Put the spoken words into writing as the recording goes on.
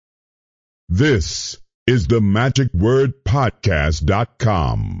This is the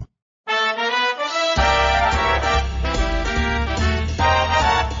magicwordpodcast.com.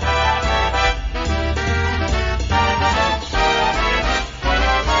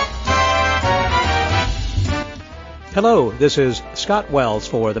 Hello, this is Scott Wells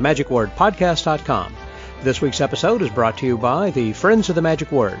for the magicwordpodcast.com. This week's episode is brought to you by the Friends of the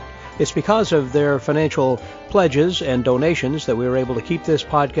Magic Word. It's because of their financial pledges and donations that we were able to keep this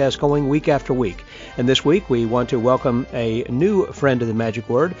podcast going week after week. And this week we want to welcome a new friend of the Magic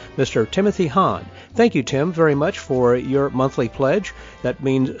Word, Mr. Timothy Hahn. Thank you, Tim, very much for your monthly pledge. That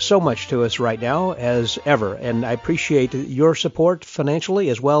means so much to us right now as ever. And I appreciate your support financially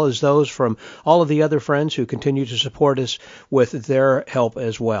as well as those from all of the other friends who continue to support us with their help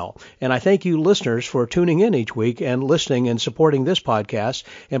as well. And I thank you listeners for tuning in each week and listening and supporting this podcast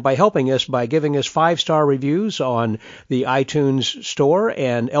and by helping us by giving us 5-star reviews on the iTunes store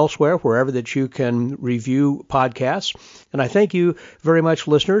and elsewhere, wherever that you can review podcasts. And I thank you very much,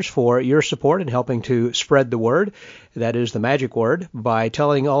 listeners, for your support in helping to spread the word. That is the magic word, by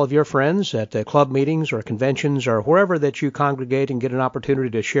telling all of your friends at the club meetings or conventions or wherever that you congregate and get an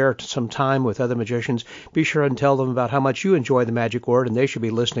opportunity to share some time with other magicians. Be sure and tell them about how much you enjoy the magic word and they should be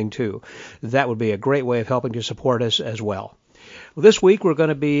listening too. That would be a great way of helping to support us as well. Well, this week we're going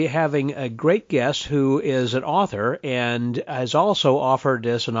to be having a great guest who is an author and has also offered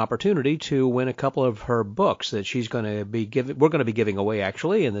us an opportunity to win a couple of her books that she's going to be giving. We're going to be giving away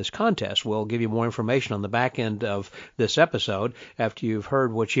actually in this contest. We'll give you more information on the back end of this episode after you've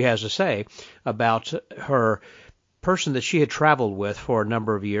heard what she has to say about her person that she had traveled with for a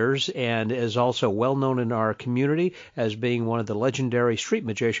number of years and is also well known in our community as being one of the legendary street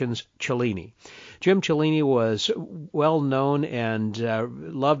magicians, Cellini. Jim Cellini was well known and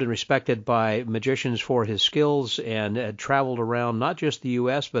loved and respected by magicians for his skills and had traveled around not just the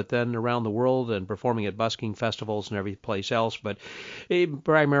U.S. but then around the world and performing at busking festivals and every place else. But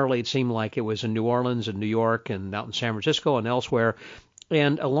primarily it seemed like it was in New Orleans and New York and out in San Francisco and elsewhere.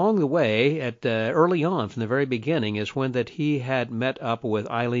 And along the way, early on, from the very beginning, is when that he had met up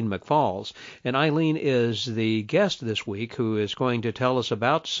with Eileen McFalls. And Eileen is the guest this week who is going to tell us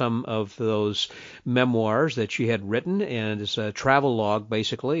about some of those memoirs that she had written. And it's a travelogue,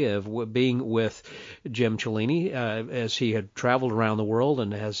 basically, of being with Jim Cellini as he had traveled around the world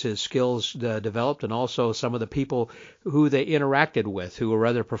and as his skills developed, and also some of the people who they interacted with, who were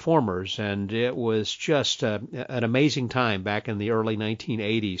other performers. And it was just an amazing time back in the early 1980s.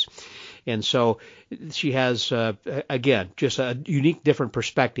 And so she has, again, just a unique, different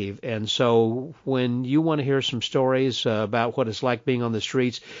perspective. And so when you want to hear some stories about what it's like being on the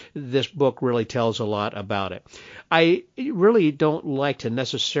streets, this book really tells a lot about it. I really don't like to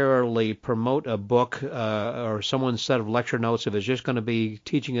necessarily promote a book or someone's set of lecture notes if it's just going to be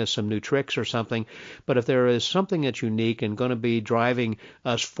teaching us some new tricks or something. But if there is something that's unique and going to be driving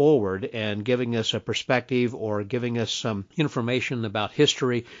us forward and giving us a perspective or giving us some information about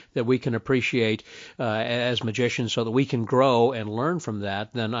history that we can appreciate as magicians so that we can grow and learn from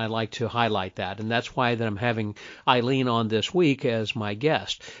that, then I like to highlight that. And that's why that I'm having Eileen on this week as my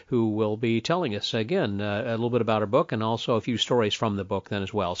guest, who will be telling us, again, a little bit about her book and also a few stories from the book then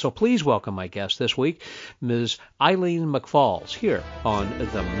as well. So please welcome my guest this week, Ms. Eileen McFalls, here on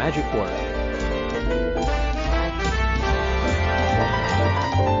The Magic Word.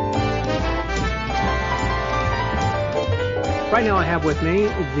 Right now I have with me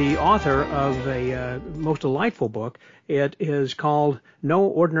the author of a most delightful book. It is called No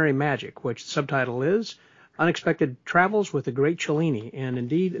Ordinary Magic, which the subtitle is Unexpected Travels with the Great Cellini. And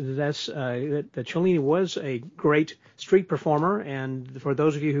indeed, that Cellini was a great street performer, and for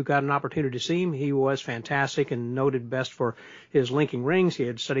those of you who got an opportunity to see him, he was fantastic and noted best for his linking rings. He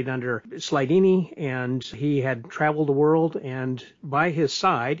had studied under Slidini, and he had traveled the world, and by his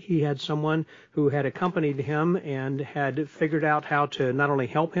side, he had someone who had accompanied him and had figured out how to not only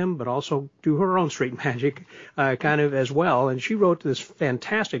help him, but also do her own street magic kind of as well. And she wrote this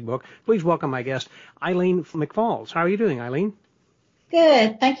fantastic book. Please welcome my guest, Eileen McFalls. How are you doing, Eileen?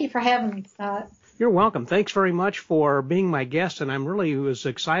 Good. Thank you for having me, Scott. You're welcome. Thanks very much for being my guest, and I'm really was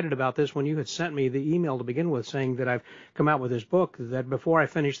excited about this when you had sent me the email to begin with saying that I've come out with this book, that before I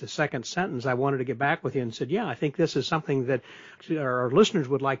finished the second sentence, I wanted to get back with you and said, yeah, I think this is something that our listeners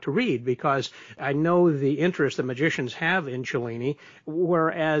would like to read, because I know the interest that magicians have in Cellini,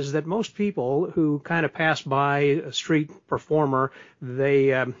 whereas that most people who kind of pass by a street performer, they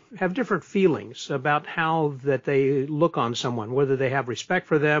have different feelings about how that they look on someone, whether they have respect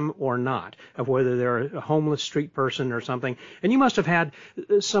for them or not, of whether whether they're a homeless street person or something. And you must have had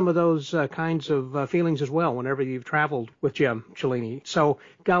some of those kinds of feelings as well whenever you've traveled with Jim Cellini. So,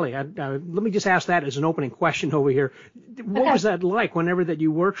 golly, let me just ask that as an opening question over here. What was that like whenever that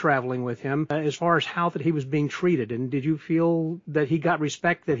you were traveling with him, as far as how that he was being treated? And did you feel that he got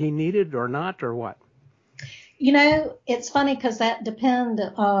respect that he needed or not, or what? You know, it's funny because that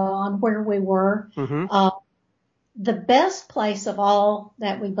depended on where we were. Mm-hmm. The best place of all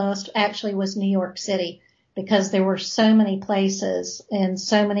that we bussed actually was New York City, because there were so many places and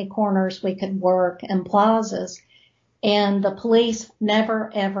so many corners we could work and plazas, and the police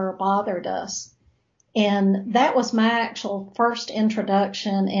never, ever bothered us. And that was my actual first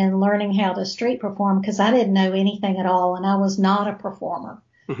introduction in learning how to street perform, because I didn't know anything at all, and I was not a performer.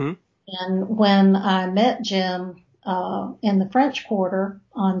 Mm-hmm. And when I met Jim in the French Quarter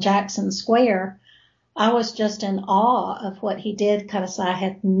on Jackson Square, I was just in awe of what he did, because I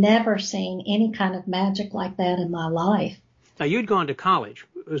had never seen any kind of magic like that in my life. Now, you'd gone to college,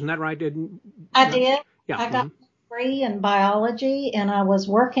 isn't that right? I did. Yeah. I got a degree in biology, and I was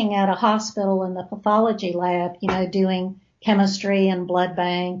working at a hospital in the pathology lab, you know, doing chemistry and blood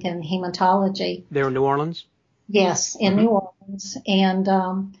bank and hematology. There in New Orleans? Yes, in New Orleans. And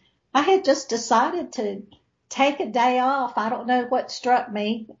I had just decided to take a day off. I don't know what struck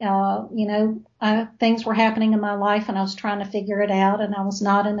me. Things were happening in my life, and I was trying to figure it out, and I was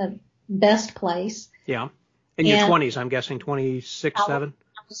not in the best place. Yeah. In your 20s, I'm guessing, 26, 7?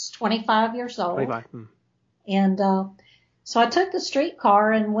 I was 25 years old. 25. And so I took the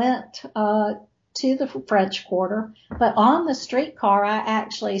streetcar and went to the French Quarter. But on the streetcar, I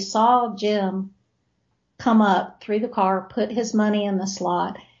actually saw Jim come up through the car, put his money in the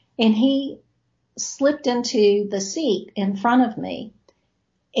slot, and he slipped into the seat in front of me.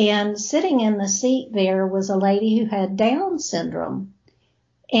 And sitting in the seat there was a lady who had Down syndrome.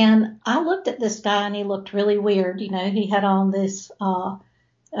 And I looked at this guy, and he looked really weird. You know, he had on this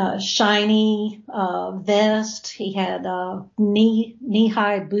shiny vest. He had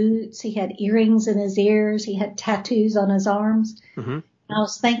knee-high boots. He had earrings in his ears. He had tattoos on his arms. Mm-hmm. I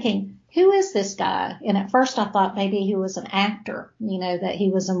was thinking, who is this guy? And at first I thought maybe he was an actor, you know, that he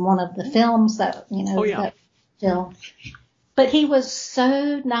was in one of the films that, you know, that film. But he was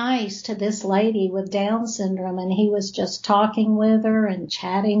so nice to this lady with Down syndrome, and he was just talking with her and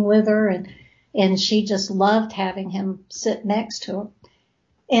chatting with her, and she just loved having him sit next to her.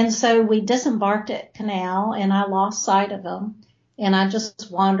 And so we disembarked at Canal, and I lost sight of him. And I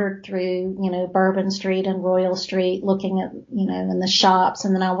just wandered through, you know, Bourbon Street and Royal Street, looking at, you know, in the shops.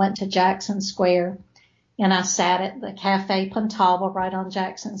 And then I went to Jackson Square, and I sat at the Cafe Pontalba right on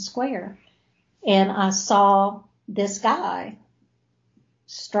Jackson Square. And I saw this guy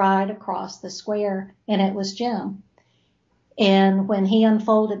stride across the square, and it was Jim. And when he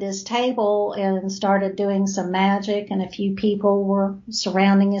unfolded his table and started doing some magic, and a few people were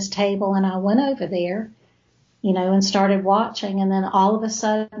surrounding his table, and I went over there, you know, and started watching, and then all of a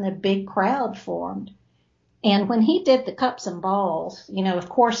sudden a big crowd formed. And when he did the cups and balls, you know, of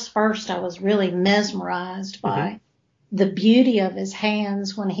course, first I was really mesmerized by the beauty of his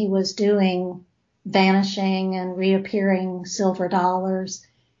hands when he was doing vanishing and reappearing silver dollars,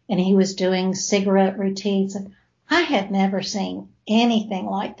 and he was doing cigarette routines. I had never seen anything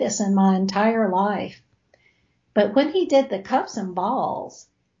like this in my entire life. But when he did the cups and balls,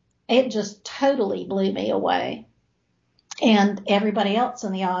 it just totally blew me away. And everybody else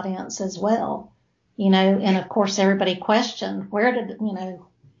in the audience as well, you know, and of course everybody questioned, where did, you know,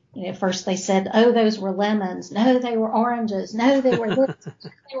 first they said, oh, those were lemons. No, they were oranges. No, they were this,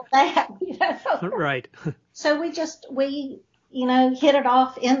 they were that, you know. Right. So we, you know, hit it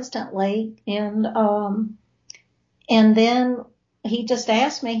off instantly. And then he just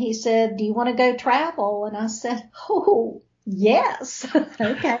asked me, he said, do you want to go travel? And I said, oh, yes.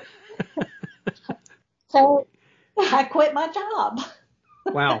 Okay. So I quit my job.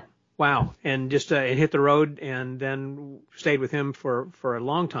 Wow. And just hit the road, and then stayed with him for a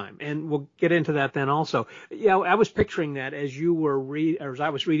long time. And we'll get into that then also. Yeah, I was picturing that as you were as I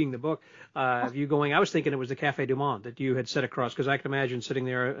was reading the book of you going. I was thinking it was the Café du Monde that you had set across, because I can imagine sitting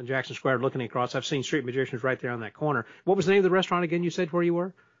there in Jackson Square looking across. I've seen street magicians right there on that corner. What was the name of the restaurant again, you said, where you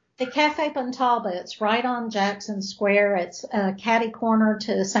were? The Café Pontalba. It's right on Jackson Square. It's catty corner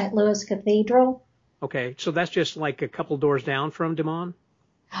to St. Louis Cathedral. Okay, so that's just like a couple doors down from du Monde?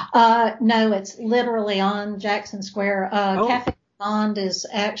 No, it's literally on Jackson Square. Café du Monde is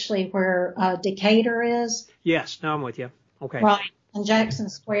actually where Decatur is. Yes, now I'm with you. Okay. Right. And Jackson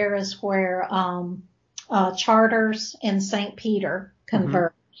Square is where Charters and St. Peter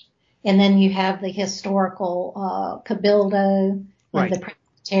converge. And then you have the historical Cabildo and the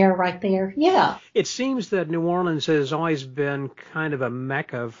chair right there. Yeah. It seems that New Orleans has always been kind of a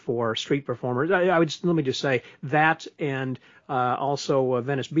mecca for street performers. Let me just say that, and also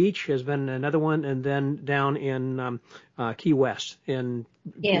Venice Beach has been another one, and then down in Key West in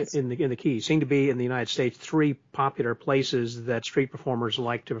the Keys seem to be in the United States 3 popular places that street performers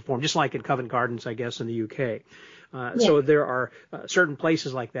like to perform, just like in Covent Gardens, I guess, in the UK. So there are certain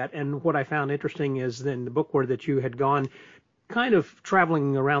places like that. And what I found interesting is in the book where that you had gone kind of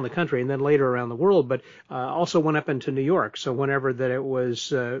traveling around the country and then later around the world, but also went up into New York. So whenever that it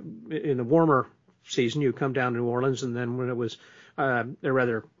was in the warmer season, you come down to New Orleans, and then when it was, or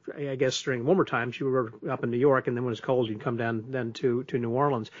rather, I guess during warmer times, you were up in New York, and then when it's cold, you'd come down then to New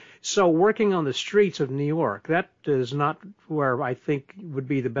Orleans. So working on the streets of New York, that is not where I think would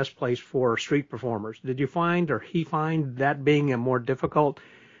be the best place for street performers. Did you find, or he find, that being a more difficult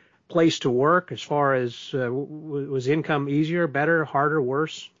place to work as far as was income easier, better, harder,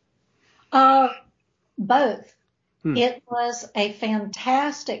 worse? Both. It was a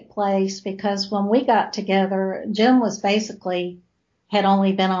fantastic place because when we got together, Jim was basically had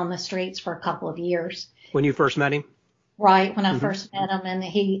only been on the streets for a couple of years. When you first met him? Right, when I first met him, and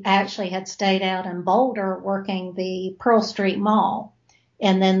he actually had stayed out in Boulder working the Pearl Street Mall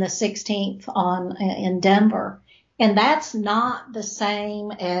and then the 16th in Denver. And that's not the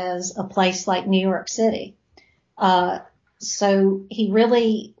same as a place like New York City. So he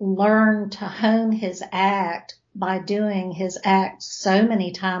really learned to hone his act by doing his act so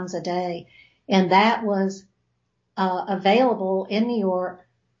many times a day. And that was available in New York.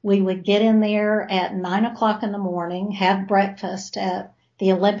 We would get in there at 9 o'clock in the morning, have breakfast at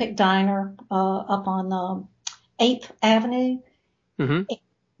the Olympic Diner up on 8th Avenue,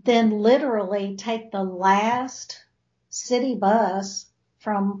 then literally take the last city bus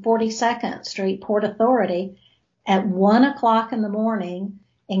from 42nd Street, Port Authority, at 1 o'clock in the morning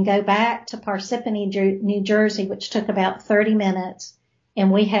and go back to Parsippany, New Jersey, which took about 30 minutes.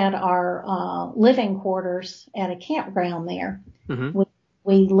 And we had our living quarters at a campground there.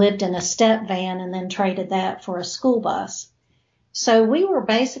 We lived in a step van and then traded that for a school bus. So we were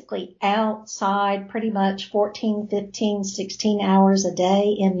basically outside pretty much 14, 15, 16 hours a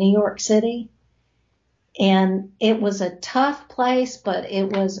day in New York City. And it was a tough place, but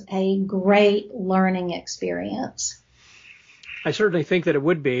it was a great learning experience. I certainly think that it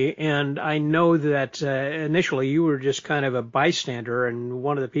would be, and I know that initially you were just kind of a bystander, and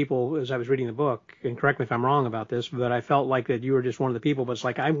one of the people, as I was reading the book, and correct me if I'm wrong about this, but I felt like that you were just one of the people, but it's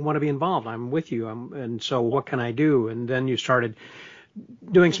like, I want to be involved, I'm with you, and so what can I do? And then you started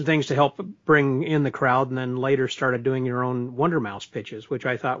doing some things to help bring in the crowd, and then later started doing your own Wonder Mouse pitches, which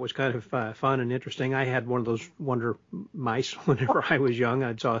I thought was kind of fun and interesting. I had one of those Wonder Mice whenever I was young.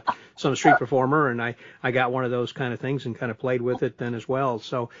 I saw some street performer, and I got one of those kind of things and kind of played with it then as well.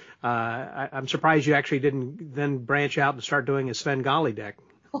 So I'm surprised you actually didn't then branch out and start doing a Svengali deck.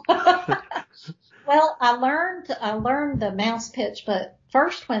 Well, I learned the mouse pitch, but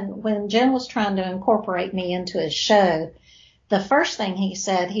first when Jim was trying to incorporate me into his show, the first thing he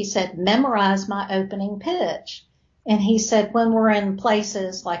said, memorize my opening pitch. And he said, when we're in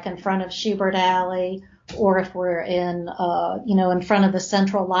places like in front of Schubert Alley, or if we're in, in front of the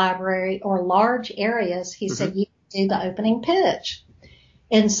Central Library or large areas, he said, you do the opening pitch.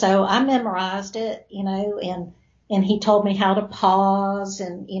 And so I memorized it, and he told me how to pause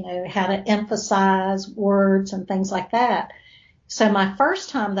and, how to emphasize words and things like that. So my first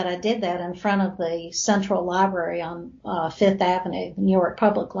time that I did that in front of the Central Library on 5th Avenue, New York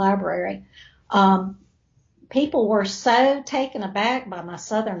Public Library, people were so taken aback by my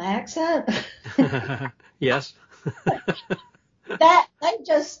Southern accent. Yes. that they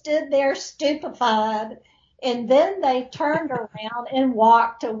just stood there stupefied, and then they turned around and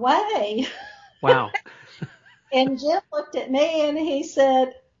walked away. Wow. And Jim looked at me and he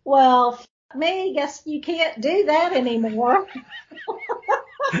said, well, me, guess you can't do that anymore.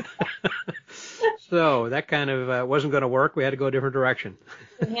 So that kind of wasn't going to work. We had to go a different direction.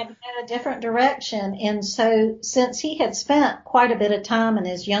 We had to go a different direction. And so since he had spent quite a bit of time in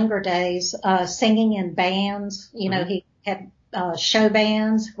his younger days singing in bands, he had show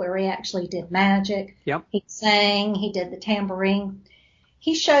bands where he actually did magic. Yep. He sang, he did the tambourine.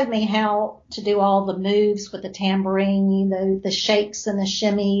 He showed me how to do all the moves with the tambourine, the shakes and the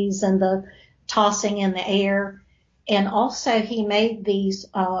shimmies and the tossing in the air. And also he made these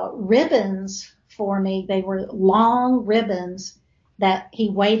ribbons for me. They were long ribbons that he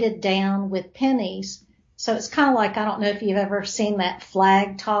weighted down with pennies. So it's kind of like, I don't know if you've ever seen that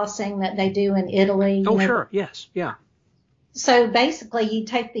flag tossing that they do in Italy. Oh, sure. Yes. Yeah. So basically you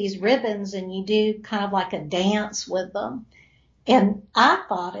take these ribbons and you do kind of like a dance with them. And I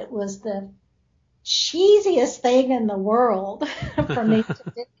thought it was the cheesiest thing in the world for me to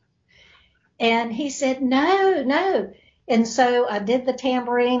do. And he said, no, no. And so I did the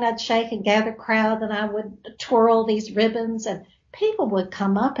tambourine. I'd shake and gather crowd, and I would twirl these ribbons, and people would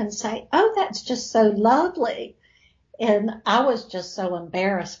come up and say, oh, that's just so lovely. And I was just so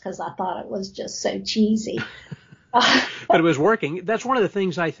embarrassed because I thought it was just so cheesy. But it was working. That's one of the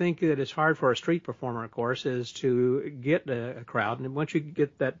things I think that is hard for a street performer, of course, is to get a crowd. And once you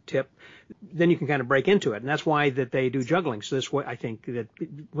get that tip, then you can kind of break into it. And that's why that they do juggling. So this way, I think that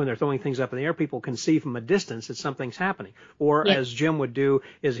when they're throwing things up in the air, people can see from a distance that something's happening. Or as Jim would do,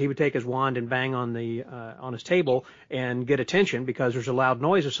 is he would take his wand and bang on the on his table and get attention because there's a loud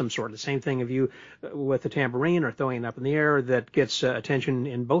noise of some sort. The same thing of you with the tambourine or throwing it up in the air that gets attention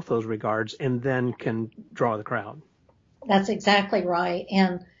in both those regards and then can draw the crowd. That's exactly right.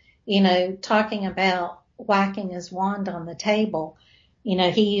 And, talking about whacking his wand on the table,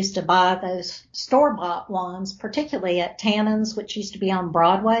 he used to buy those store-bought wands, particularly at Tannen's, which used to be on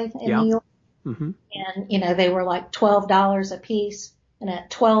Broadway in New York. Mm-hmm. And, they were like $12 a piece. And at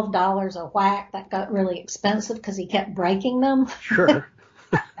 $12 a whack, that got really expensive because he kept breaking them. Sure.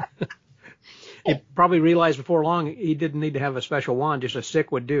 He probably realized before long he didn't need to have a special wand, just a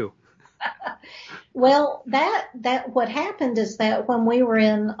stick would do. Well, that what happened is that when we were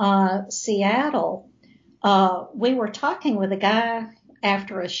in Seattle, we were talking with a guy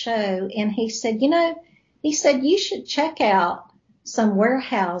after a show, and he said, you should check out some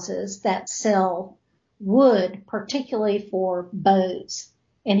warehouses that sell wood, particularly for boats.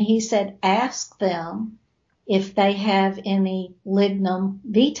 And he said, ask them if they have any lignum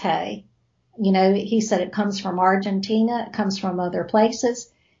vitae. He said it comes from Argentina, it comes from other places.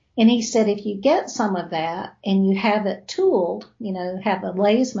 And he said, if you get some of that and you have it tooled, have a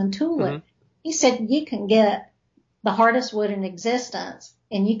lathe tool it, he said, you can get the hardest wood in existence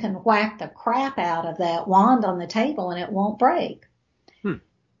and you can whack the crap out of that wand on the table and it won't break.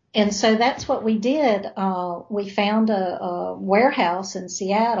 And so that's what we did. We found a warehouse in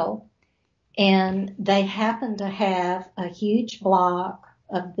Seattle, and they happened to have a huge block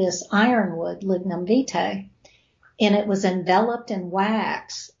of this ironwood, lignum vitae. And it was enveloped in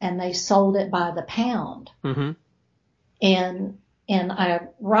wax, and they sold it by the pound. Mm-hmm. And I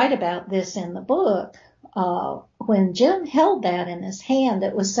write about this in the book. When Jim held that in his hand,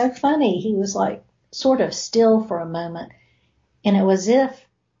 it was so funny. He was like sort of still for a moment, and it was as if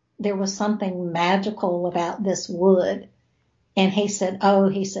there was something magical about this wood. And he said,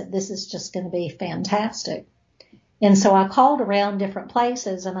 this is just going to be fantastic. And so I called around different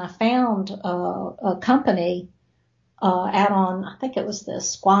places, and I found a company out on, I think it was the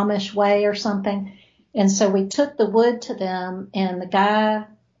Squamish Way or something. And so we took the wood to them, and the guy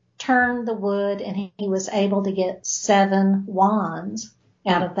turned the wood, and he was able to get 7 wands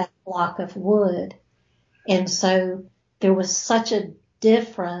out of that block of wood. And so there was such a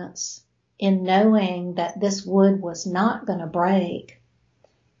difference in knowing that this wood was not going to break.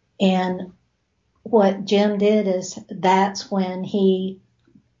 And what Jim did is that's when he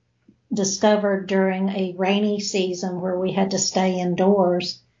discovered during a rainy season where we had to stay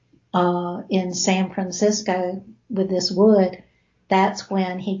indoors in San Francisco with this wood, that's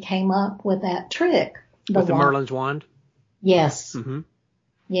when he came up with that trick. With the Merlin's wand? Yes. Mm-hmm.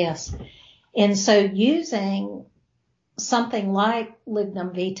 Yes. And so using something like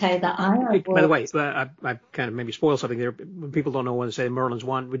lignum vitae, the iron. By the way, I kind of maybe spoiled something there. When people don't know when to say Merlin's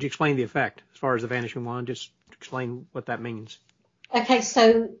wand, would you explain the effect as far as the vanishing wand? Just explain what that means. Okay,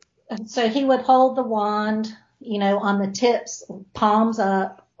 so he would hold the wand, on the tips, palms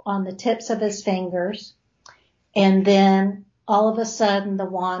up, on the tips of his fingers, and then all of a sudden the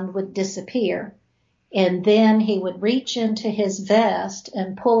wand would disappear. And then he would reach into his vest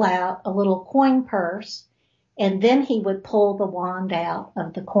and pull out a little coin purse, and then he would pull the wand out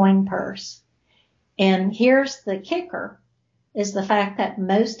of the coin purse. And here's the kicker, is the fact that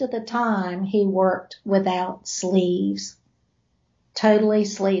most of the time he worked without sleeves, totally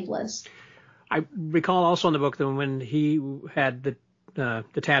sleeveless. I recall also in the book that when he had the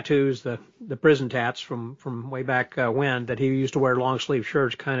tattoos, the prison tats from way back when, that he used to wear long sleeve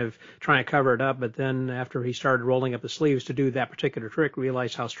shirts, kind of trying to cover it up. But then after he started rolling up the sleeves to do that particular trick,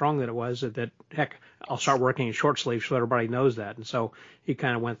 realized how strong that it was. That heck, I'll start working in short sleeves so everybody knows that. And so he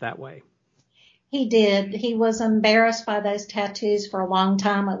kind of went that way. He did. He was embarrassed by those tattoos for a long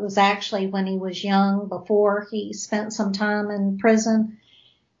time. It was actually when he was young, before he spent some time in prison,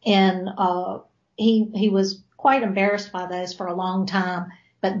 and he was quite embarrassed by those for a long time.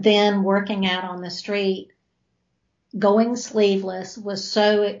 But then working out on the street, going sleeveless was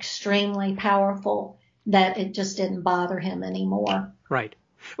so extremely powerful. that it just didn't bother him anymore. Right.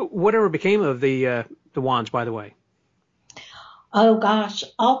 Whatever became of the wands, by the way? Oh gosh,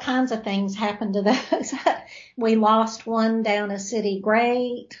 all kinds of things happened to those. We lost one down a city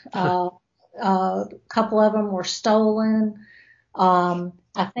grate. A couple of them were stolen. I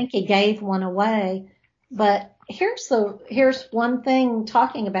think he gave one away. But here's one thing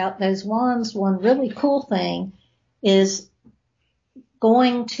talking about those wands. One really cool thing is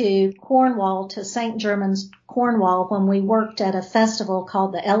going to Cornwall, to St. Germans, Cornwall, when we worked at a festival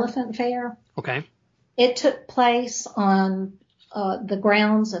called the Elephant Fair. Okay. It took place on the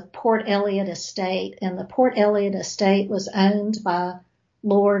grounds of Port Eliot Estate, and the Port Eliot Estate was owned by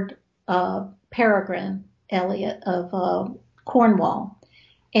Lord Peregrine Eliot of Cornwall,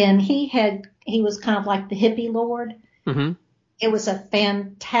 and he was kind of like the hippie lord. Mm-hmm. It was a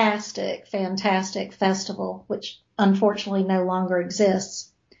fantastic festival, which unfortunately no longer exists.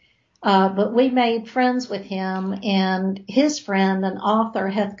 But we made friends with him and his friend, an author,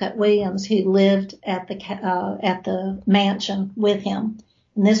 Heathcote Williams, who lived at the mansion with him.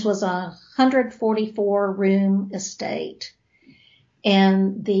 And this was a 144-room estate.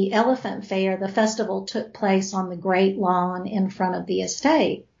 And the Elephant Fair, the festival, took place on the great lawn in front of the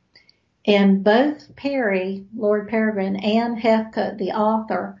estate. And both Perry, Lord Peregrine, and Heathcote, the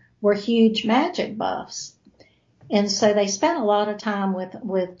author, were huge magic buffs. And so they spent a lot of time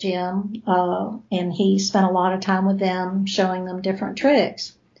with Jim, and he spent a lot of time with them, showing them different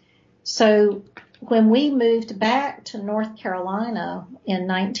tricks. So when we moved back to North Carolina in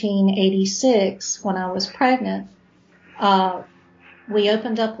 1986, when I was pregnant, we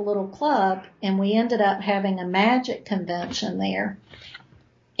opened up a little club, and we ended up having a magic convention there.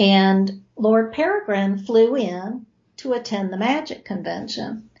 And Lord Peregrine flew in to attend the magic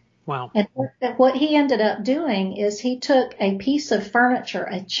convention. Wow. And what he ended up doing is he took a piece of furniture,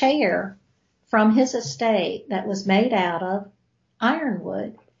 a chair from his estate that was made out of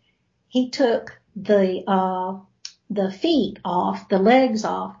ironwood. He took the feet off, the legs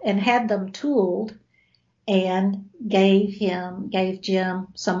off, and had them tooled, and gave Jim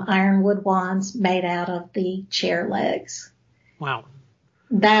some ironwood wands made out of the chair legs. Wow.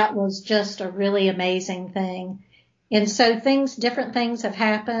 That was just a really amazing thing. And so different things have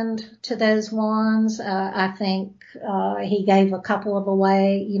happened to those wands. I think he gave a couple of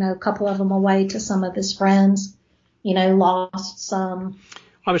them away to some of his friends, lost some.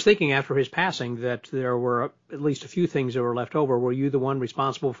 I was thinking after his passing that there were at least a few things that were left over. Were you the one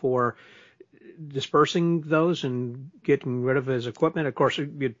responsible for dispersing those and getting rid of his equipment? Of course,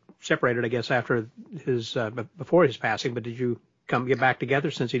 you separated, I guess, after before his passing, but did you get back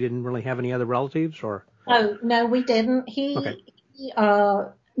together since he didn't really have any other relatives, or? Oh, no, we didn't. He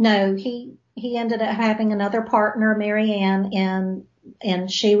ended up having another partner, Mary Ann,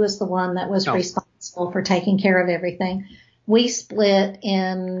 and she was the one that was responsible for taking care of everything. We split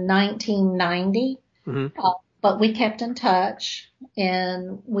in 1990, but we kept in touch,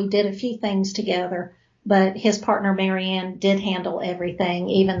 and we did a few things together. But his partner, Mary Ann, did handle everything,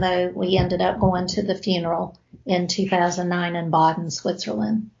 even though we ended up going to the funeral in 2009 in Baden,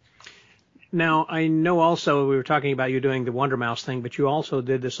 Switzerland. Now, I know also we were talking about you doing the Wonder Mouse thing, but you also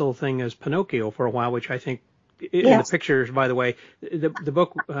did this little thing as Pinocchio for a while, which I think in the pictures, by the way, the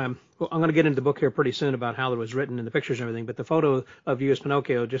book, I'm going to get into the book here pretty soon about how it was written and the pictures and everything, but the photo of you as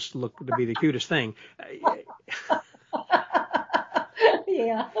Pinocchio just looked to be the cutest thing.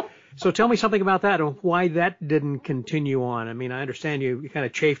 Yeah. So tell me something about that and why that didn't continue on. I mean, I understand you kind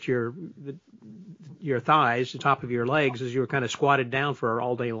of chafed your thighs, the top of your legs, as you were kind of squatted down for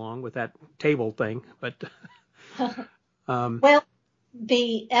all day long with that table thing. But well,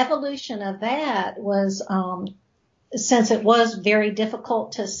 the evolution of that was, since it was very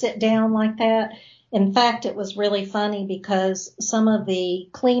difficult to sit down like that. In fact, it was really funny because some of the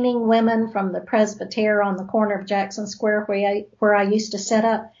cleaning women from the Presbytere on the corner of Jackson Square where I used to set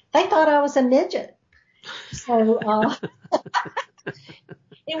up, they thought I was a midget. So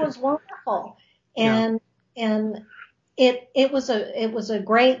it was wonderful. And it was a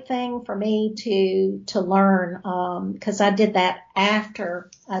great thing for me to learn, because I did that after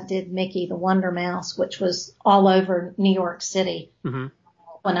I did Mickey the Wonder Mouse, which was all over New York City,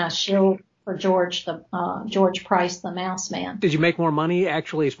 when I showed for George Price, the Mouse Man. Did you make more money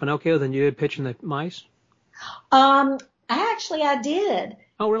actually as Pinocchio than you did pitching the mice? I did.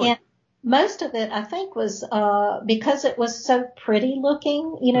 Oh, really? And most of it, I think, was because it was so pretty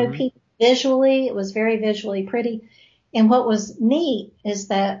looking. Visually, it was very visually pretty. And what was neat is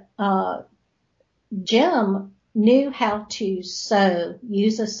that Jim knew how to sew,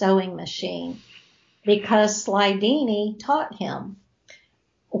 use a sewing machine, because Slidini taught him.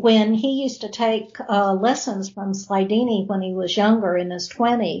 when he used to take lessons from Slidini when he was younger in his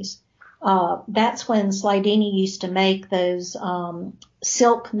 20s, that's when Slidini used to make those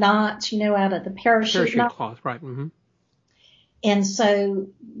silk knots, out of the parachute knot. Cloth, right. Mm-hmm. And so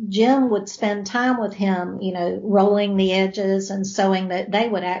Jim would spend time with him, rolling the edges and sewing that. They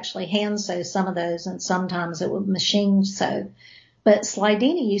would actually hand sew some of those, and sometimes it would machine sew. But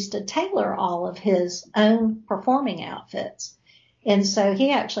Slidini used to tailor all of his own performing outfits. And so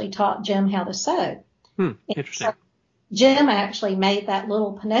he actually taught Jim how to sew. Interesting. So Jim actually made that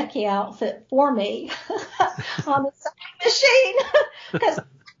little Pinocchio outfit for me on the sewing machine because I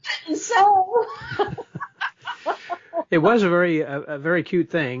couldn't sew. It was a very cute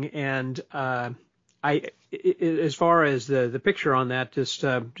thing, and as far as the picture on that, just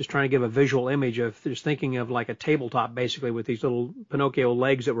trying to give a visual image of just thinking of like a tabletop basically with these little Pinocchio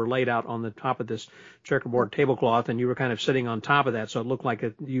legs that were laid out on the top of this checkerboard tablecloth, and you were kind of sitting on top of that, so it looked like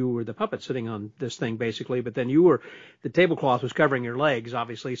you were the puppet sitting on this thing basically, but then the tablecloth was covering your legs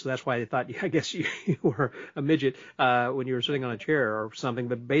obviously, so that's why they thought I guess you were a midget when you were sitting on a chair or something,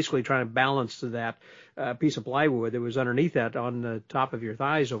 but basically trying to balance to that piece of plywood that was underneath that on the top of your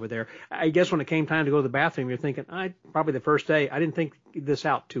thighs over there. I guess when it came time to go to the bathroom, you're thinking, probably the first day, I didn't think this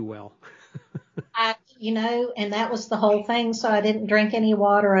out too well. And that was the whole thing. So I didn't drink any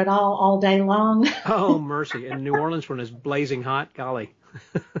water at all day long. Oh, mercy. In New Orleans when it's blazing hot, golly.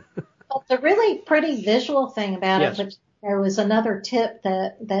 But the really pretty visual thing about Yes. it, which there was another tip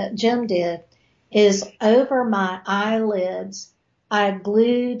that Jim did, is over my eyelids, I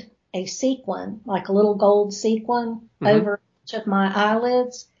glued a sequin, like a little gold sequin, over each of my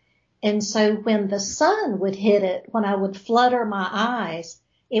eyelids. And so when the sun would hit it, when I would flutter my eyes,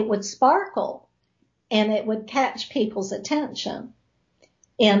 it would sparkle and it would catch people's attention.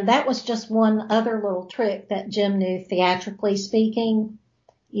 And that was just one other little trick that Jim knew, theatrically speaking,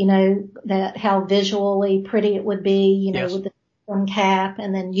 that how visually pretty it would be, Yes. with the sequin cap,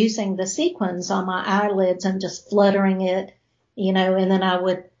 and then using the sequins on my eyelids and just fluttering it, and then I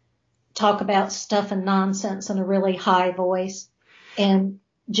would talk about stuff and nonsense in a really high voice. And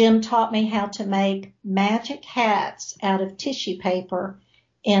Jim taught me how to make magic hats out of tissue paper,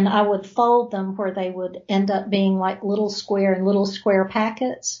 and I would fold them where they would end up being like little square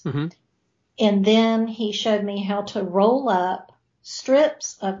packets. Mm-hmm. And then he showed me how to roll up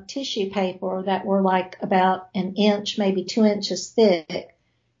strips of tissue paper that were like about an inch, maybe 2 inches thick,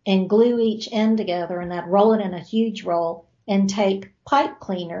 and glue each end together, and I'd roll it in a huge roll and take pipe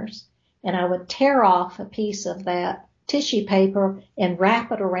cleaners, and I would tear off a piece of that tissue paper and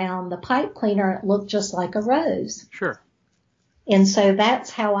wrap it around the pipe cleaner. It looked just like a rose. Sure. And so that's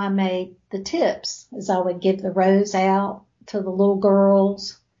how I made the tips, is I would give the rose out to the little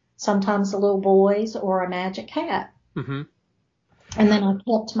girls, sometimes the little boys, or a magic hat. Mm-hmm. And then I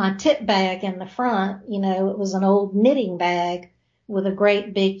kept my tip bag in the front. It was an old knitting bag with a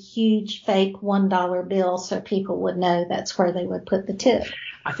great big, huge fake $1 bill, so people would know that's where they would put the tip.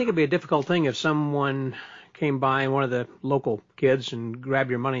 I think it'd be a difficult thing if someone came by and one of the local kids and grabbed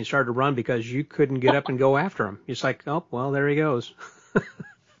your money and started to run because you couldn't get up and go after him. It's like, oh, well, there he goes.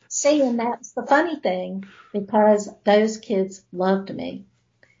 See, and that's the funny thing, because those kids loved me.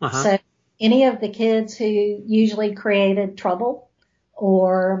 Uh-huh. So any of the kids who usually created trouble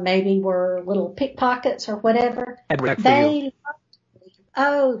or maybe were little pickpockets or whatever, they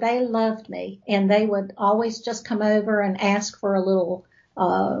loved me. And they would always just come over and ask for a little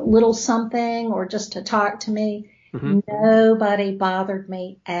something or just to talk to me. Mm-hmm. Nobody bothered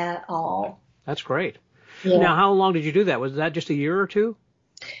me at all. That's great. Yeah. Now, how long did you do that? Was that just a year or two?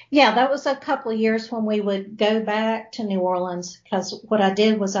 Yeah, that was a couple of years when we would go back to New Orleans, because what I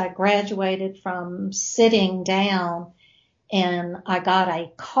did was I graduated from sitting down and I got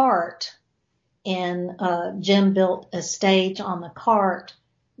a cart, and Jim built a stage on the cart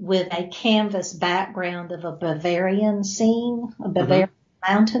with a canvas background of a Bavarian scene, a Bavarian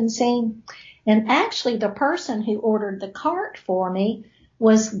mountain scene. And actually the person who ordered the cart for me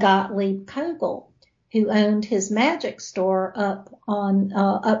was Gottlieb Kogel, who owned his magic store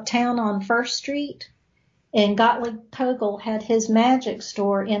uptown on First Street. And Gottlieb Kogel had his magic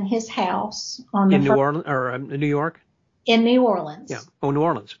store in his house in New Orleans or New York? In New Orleans. Yeah. Oh, New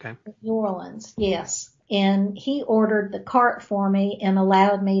Orleans. Okay. New Orleans, yes. And he ordered the cart for me and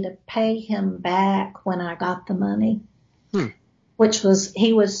allowed me to pay him back when I got the money.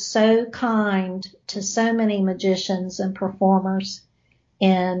 He was so kind to so many magicians and performers.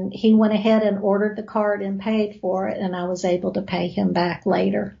 And he went ahead and ordered the cart and paid for it, and I was able to pay him back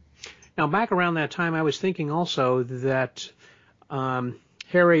later. Now, back around that time, I was thinking also that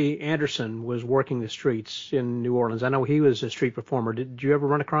Harry Anderson was working the streets in New Orleans. I know he was a street performer. Did you ever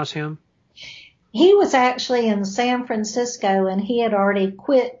run across him? He was actually in San Francisco, and he had already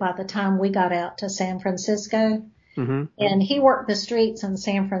quit by the time we got out to San Francisco. Mm-hmm. And he worked the streets in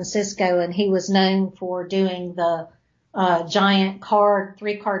San Francisco, and he was known for doing the giant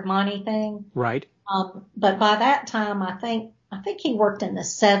three-card Monte thing. Right. But by that time, I think he worked in the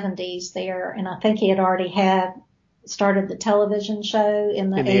 70s there, and I think he had already started the television show in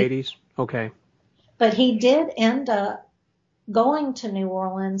the 80s. Okay. But he did end up going to New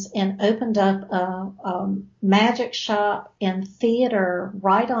Orleans and opened up a magic shop and theater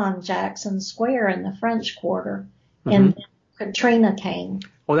right on Jackson Square in the French Quarter. Mm-hmm. And Katrina came.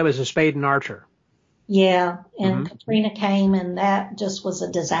 Oh, that was a Spade and Archer. Yeah, and Katrina came, and that just was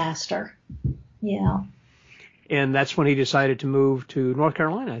a disaster. Yeah. And that's when he decided to move to North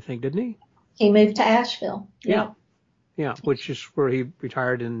Carolina, I think, didn't he? He moved to Asheville. Yeah. Yeah, which is where he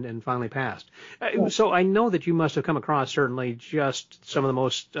retired and finally passed. So I know that you must have come across certainly just some of the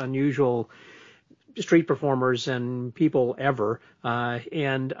most unusual street performers and people ever,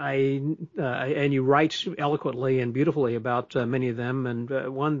 and you write eloquently and beautifully about many of them. And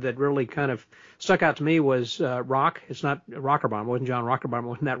one that really kind of stuck out to me was Rock. It's not Rockerbaum. It wasn't John Rockerbaum. It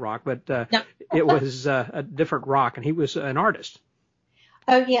wasn't that Rock, but no. It was a different Rock, and he was an artist.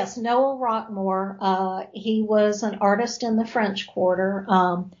 Oh, yes, Noel Rockmore. He was an artist in the French Quarter.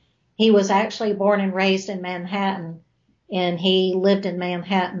 He was actually born and raised in Manhattan, and he lived in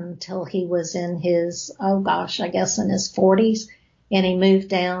Manhattan until he was in his, in his 40s, and he moved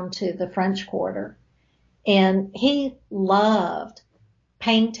down to the French Quarter. And he loved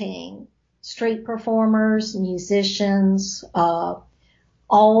painting, street performers, musicians,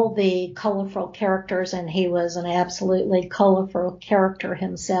 all the colorful characters, and he was an absolutely colorful character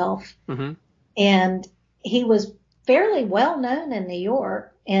himself. Mm-hmm. And he was fairly well known in New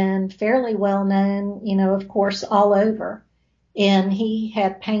York and fairly well known, of course, all over. And he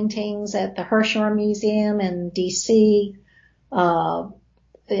had paintings at the Hirshhorn Museum in D.C.,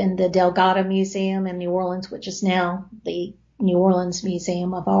 in the Delgado Museum in New Orleans, which is now the New Orleans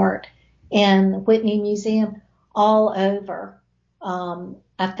Museum of Art, and Whitney Museum, all over.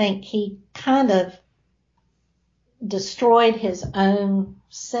 I think he kind of destroyed his own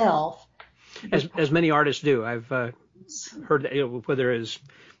self. As many artists do. I've heard that, whether it's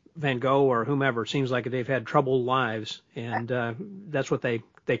Van Gogh or whomever, it seems like they've had troubled lives, and that's what they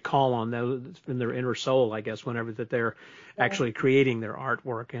call on in their inner soul, I guess, whenever that they're actually creating their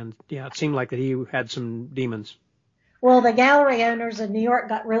artwork. And yeah, it seemed like that he had some demons. Well, the gallery owners in New York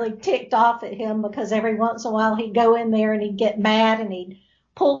got really ticked off at him because every once in a while he'd go in there and he'd get mad and he'd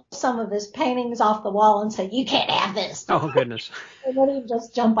pull some of his paintings off the wall and say, "You can't have this." Oh, goodness. And then he'd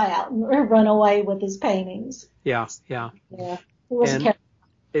just jump out and run away with his paintings. Yeah. He was a character.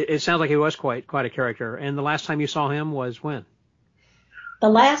 It sounds like he was quite a character. And the last time you saw him was when? The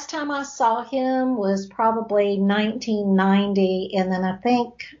last time I saw him was probably 1990, and then I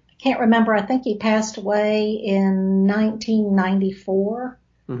can't remember, I think he passed away in 1994,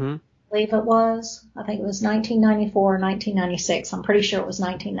 I believe it was. I think it was 1994 or 1996. I'm pretty sure it was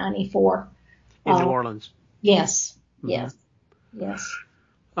 1994. In New Orleans? Yes, yes.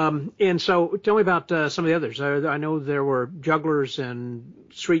 And so tell me about some of the others. I know there were jugglers and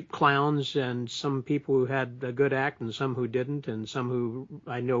street clowns and some people who had a good act and some who didn't, and some who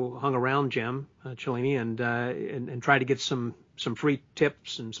I know hung around Jim Cellini and tried to get some free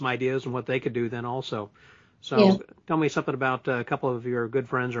tips and some ideas on what they could do then also. So Tell me something about a couple of your good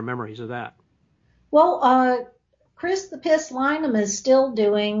friends or memories of that. Well, Chris the Piss Lynham is still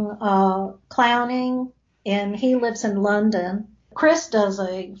doing clowning, and he lives in London. Chris does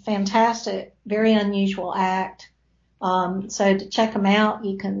a fantastic, very unusual act. So to check him out,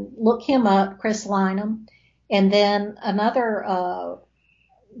 you can look him up, Chris Lynham. And then another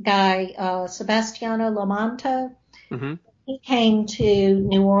guy, Sebastiano Lamanto, he came to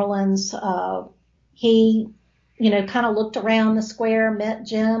New Orleans. He, kind of looked around the square, met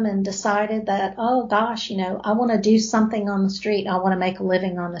Jim, and decided that, oh gosh, I want to do something on the street. I want to make a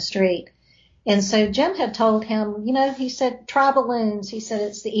living on the street. And so Jim had told him, he said, try balloons. He said,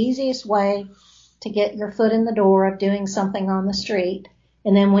 it's the easiest way to get your foot in the door of doing something on the street.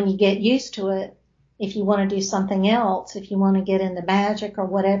 And then when you get used to it, if you want to do something else, if you want to get into magic or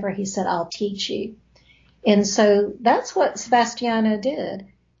whatever, he said, I'll teach you. And so that's what Sebastiano did.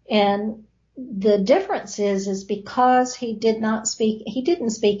 And the difference is because he didn't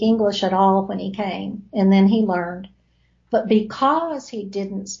speak English at all when he came, and then he learned. But because he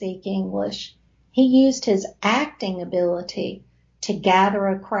didn't speak English, he used his acting ability to gather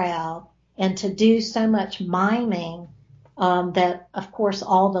a crowd and to do so much miming that, of course,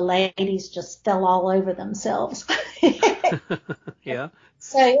 all the ladies just fell all over themselves. Yeah.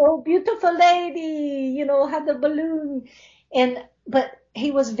 Say, oh, beautiful lady, had the balloon. But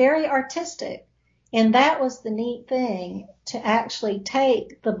he was very artistic. And that was the neat thing, to actually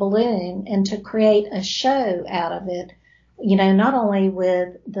take the balloon and to create a show out of it, not only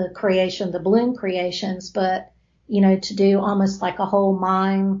with the balloon creations, but, to do almost like a whole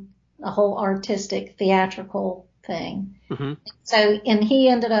artistic theatrical thing. Mm-hmm. So, and he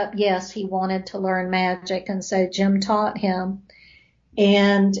ended up, yes, he wanted to learn magic. And so Jim taught him,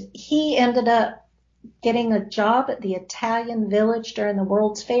 and he ended up getting a job at the Italian Village during the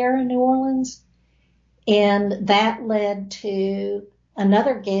World's Fair in New Orleans. And that led to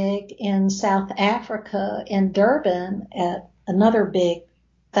another gig in South Africa, in Durban, at another big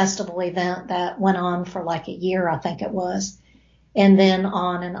festival event that went on for like a year, I think it was, and then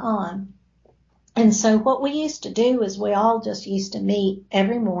on and on. And so what we used to do is we all just used to meet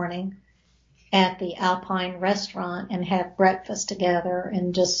every morning at the Alpine restaurant and have breakfast together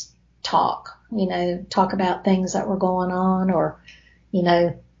and just talk about things that were going on, or,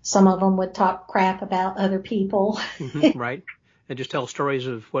 some of them would talk crap about other people. Mm-hmm, right. And just tell stories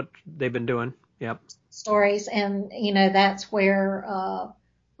of what they've been doing. Yep. Stories. And, that's where,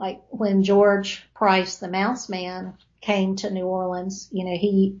 like when George Price, the Mouse Man, came to New Orleans,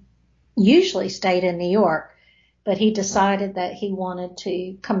 he usually stayed in New York, but he decided that he wanted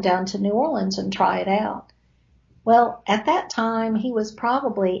to come down to New Orleans and try it out. Well, at that time, he was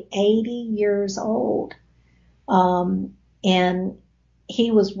probably 80 years old. And he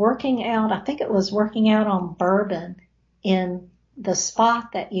was working out on Bourbon, in the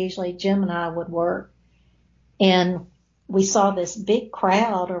spot that usually Jim and I would work. And we saw this big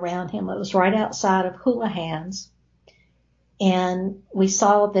crowd around him. It was right outside of Houlihan's. And we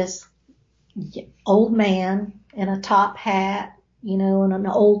saw this old man in a top hat, and an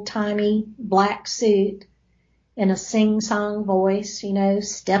old-timey black suit, in a sing-song voice,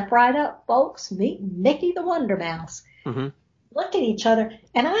 step right up, folks, meet Mickey the Wonder Mouse. Mm-hmm. Look at each other.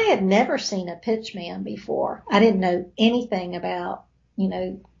 And I had never seen a pitchman before. I didn't know anything about,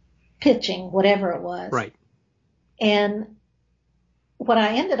 pitching, whatever it was. Right. And what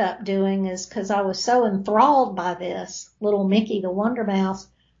I ended up doing is, because I was so enthralled by this little Mickey the Wonder Mouse,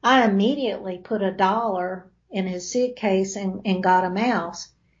 I immediately put $1 in his suitcase and got a mouse.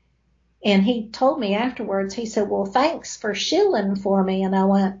 And he told me afterwards, he said, well, thanks for shilling for me. And I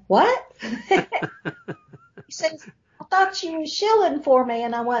went, what? He said, I thought you were shilling for me.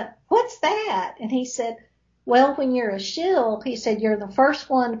 And I went, what's that? And he said, well, when you're a shill, he said, you're the first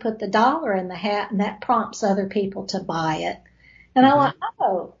one to put the $1 in the hat, and that prompts other people to buy it. And I went,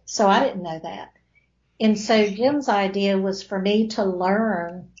 oh, so I didn't know that. And so Jim's idea was for me to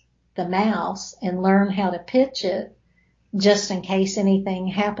learn the mouse and learn how to pitch it, just in case anything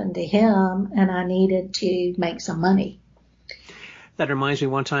happened to him and I needed to make some money. That reminds me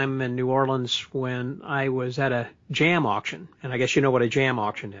one time in New Orleans when I was at a jam auction, and I guess you know what a jam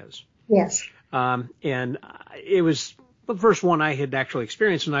auction is. Yes. And it was the first one I had actually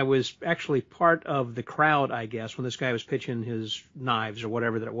experienced, and I was actually part of the crowd, I guess, when this guy was pitching his knives or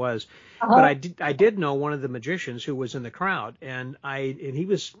whatever that it was. Uh-huh. But I did know one of the magicians who was in the crowd, and he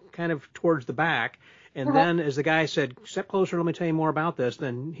was kind of towards the back. And then as the guy said, step closer, let me tell you more about this,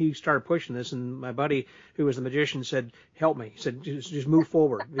 then he started pushing this, and my buddy, who was the magician, said, help me. He said, just move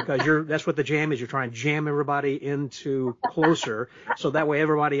forward, because that's what the jam is. You're trying to jam everybody into closer, so that way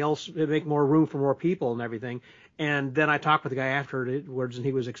everybody else make more room for more people and everything. And then I talked with the guy afterwards, and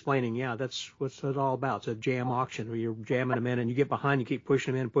he was explaining, that's what it's all about. It's a jam auction where you're jamming them in, and you get behind, you keep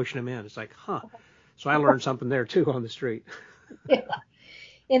pushing them in. It's like, So I learned something there, too, on the street. Yeah.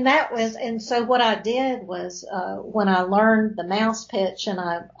 And so what I did was, when I learned the mouse pitch and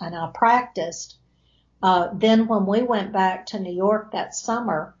I practiced, then when we went back to New York that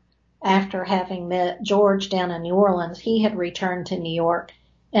summer, after having met George down in New Orleans, he had returned to New York,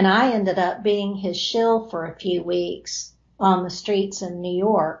 and I ended up being his shill for a few weeks on the streets in New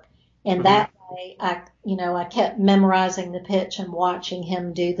York. And that way I kept memorizing the pitch and watching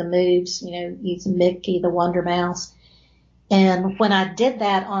him do the moves, using Mickey the Wonder Mouse. And when I did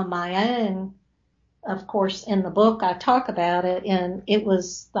that on my own, of course, in the book, I talk about it, and it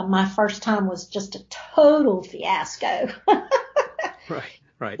was my first time was just a total fiasco.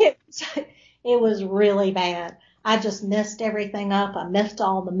 Right. It was really bad. I just messed everything up. I messed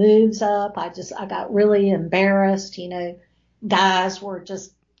all the moves up. I got really embarrassed. Guys were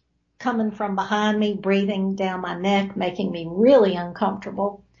just coming from behind me, breathing down my neck, making me really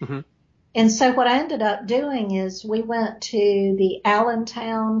uncomfortable. Mm-hmm. And so what I ended up doing is we went to the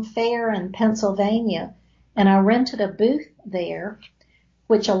Allentown Fair in Pennsylvania, and I rented a booth there,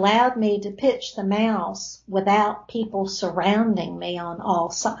 which allowed me to pitch the mouse without people surrounding me on all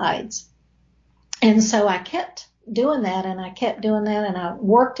sides. And so I kept doing that, and I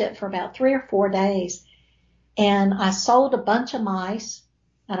worked it for about 3 or 4 days. And I sold a bunch of mice,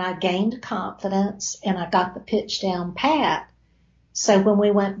 and I gained confidence, and I got the pitch down pat. So when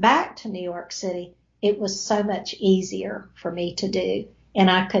we went back to New York City, it was so much easier for me to do.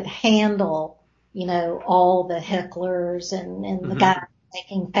 And I could handle, all the hecklers and the guys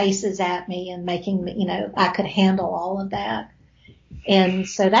making faces at me and I could handle all of that. And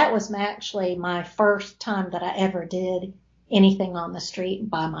so that was actually my first time that I ever did anything on the street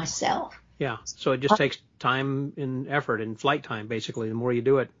by myself. Yeah. So it just takes time and effort and flight time, basically. The more you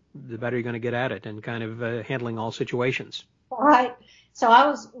do it, the better you're going to get at it and kind of handling all situations. Right. So I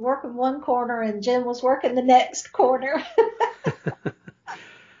was working one corner and Jim was working the next corner.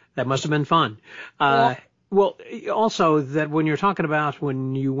 That must have been fun. Yeah. Well, also that when you're talking about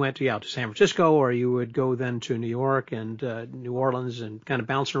when you went to San Francisco, or you would go then to New York and New Orleans and kind of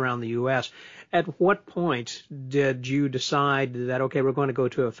bouncing around the U.S., at what point did you decide that, okay, we're going to go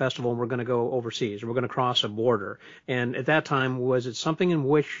to a festival and we're going to go overseas, or we're going to cross a border? And at that time, was it something in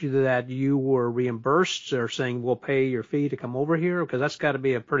which that you were reimbursed or saying, we'll pay your fee to come over here? Because that's got to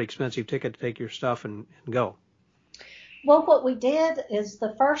be a pretty expensive ticket to take your stuff and go. Well, what we did is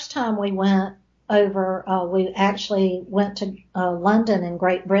the first time we went over, we actually went to London in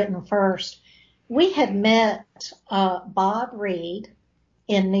Great Britain first. We had met Bob Reed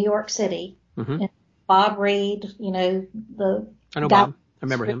in New York City. Mm-hmm. And Bob Reed, I know guy, Bob. I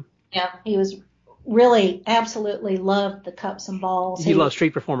remember him. Yeah, he was really absolutely loved the cups and balls. He loved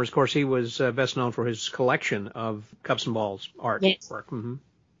street performers. Of course, he was best known for his collection of cups and balls art work. Mm-hmm.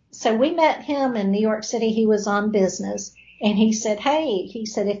 So we met him in New York City. He was on business. And he said,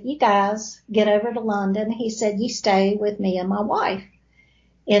 if you guys get over to London, he said, you stay with me and my wife.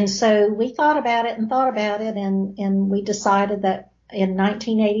 And so we thought about it, and we decided that in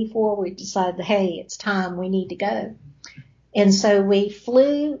 1984, we decided, hey, it's time, we need to go. And so we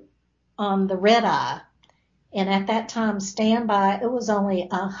flew on the red eye. And at that time, standby, it was only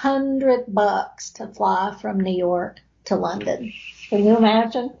 $100 to fly from New York to London. Can you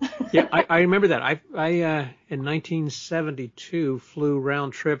imagine? Yeah, I remember that. I in 1972 flew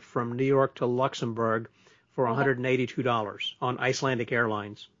round trip from New York to Luxembourg for $182 on Icelandic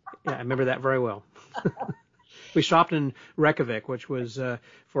Airlines. Yeah, I remember that very well. We stopped in Reykjavik, which was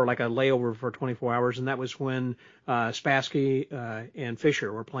for like a layover for 24 hours, and that was when Spassky and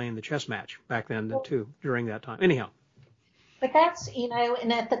Fisher were playing the chess match back then too, during that time. Anyhow. But that's,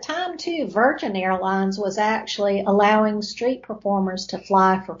 and at the time, too, Virgin Airlines was actually allowing street performers to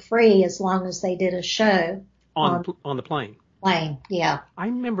fly for free as long as they did a show. On the plane. Yeah. I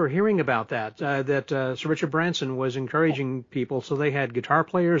remember hearing about that, Sir Richard Branson was encouraging people, so they had guitar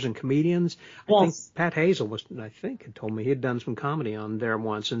players and comedians. Yes. I think Pat Hazel had told me he had done some comedy on there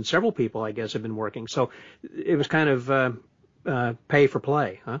once, and several people, I guess, have been working. So it was kind of pay for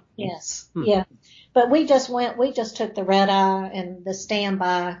play, huh? Yes. Yeah. But we just took the red eye and the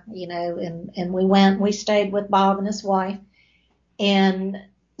standby, and we stayed with Bob and his wife. And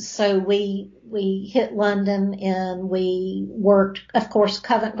so we hit London and we worked, of course,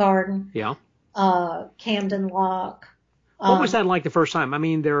 Covent Garden. Yeah. Camden Lock. What was that like the first time? I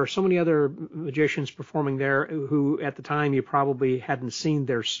mean, there are so many other magicians performing there who at the time you probably hadn't seen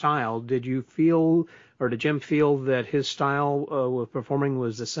their style. Did you feel, or did Jim feel that his style of performing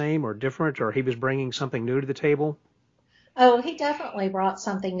was the same or different, or he was bringing something new to the table? Oh, he definitely brought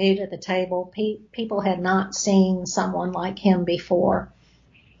something new to the table. People had not seen someone like him before.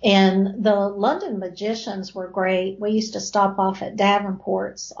 And the London magicians were great. We used to stop off at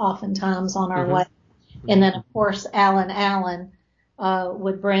Davenport's oftentimes on our way. And then, of course, Allen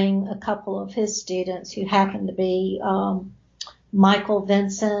would bring a couple of his students who happened to be Michael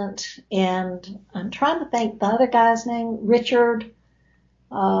Vincent, and I'm trying to think the other guy's name, Richard.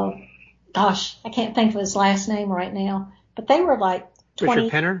 I can't think of his last name right now. But they were like 20.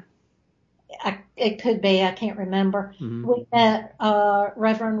 Richard Penner? It could be. I can't remember. Mm-hmm. We met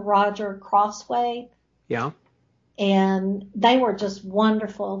Reverend Roger Crossway. Yeah. And they were just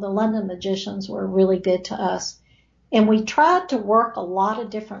wonderful. The London magicians were really good to us. And we tried to work a lot of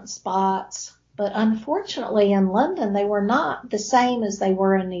different spots, but unfortunately in London, they were not the same as they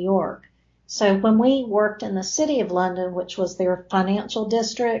were in New York. So when we worked in the city of London, which was their financial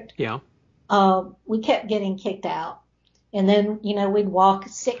district, we kept getting kicked out. And then, we'd walk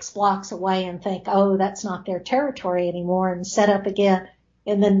 6 blocks away and think, oh, that's not their territory anymore, and set up again.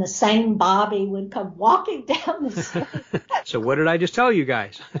 And then the same Bobby would come walking down the street. So what did I just tell you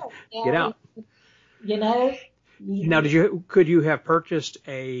guys? Get out. Now, could you have purchased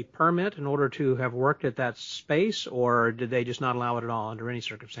a permit in order to have worked at that space, or did they just not allow it at all under any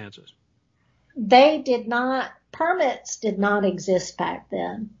circumstances? They did not. Permits did not exist back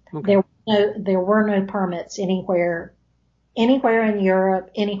then. Okay. There were no permits anywhere in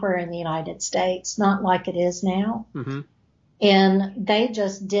Europe, anywhere in the United States, not like it is now. Mm-hmm. And they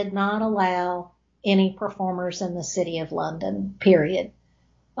just did not allow any performers in the city of London, period.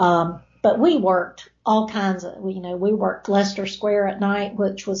 But we worked all kinds of, we worked Leicester Square at night,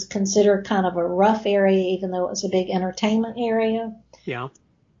 which was considered kind of a rough area, even though it was a big entertainment area. Yeah.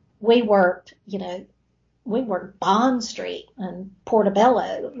 We worked Bond Street and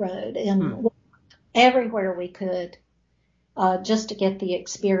Portobello Road and everywhere we could, just to get the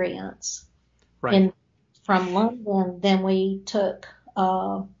experience. Right. And from London, then we took,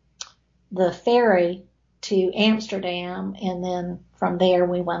 the ferry to Amsterdam, and then from there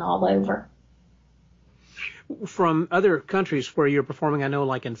we went all over. From other countries where you're performing, I know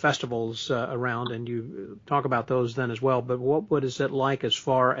like in festivals around, and you talk about those then as well, but what is it like as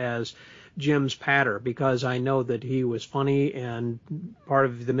far as Jim's patter? Because I know that he was funny, and part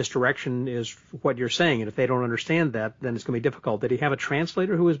of the misdirection is what you're saying, and if they don't understand that, then it's going to be difficult. Did he have a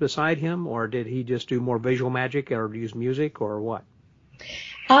translator who was beside him, or did he just do more visual magic or use music, or what?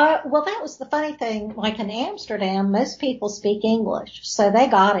 Well, that was the funny thing. Like in Amsterdam, most people speak English, so they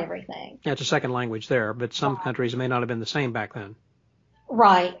got everything. That's a second language there, but some countries may not have been the same back then.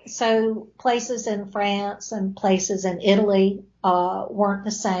 Right. So places in France and places in Italy weren't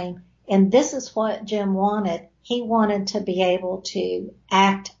the same. And this is what Jim wanted. He wanted to be able to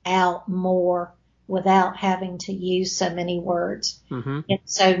act out more without having to use so many words. Mm-hmm. And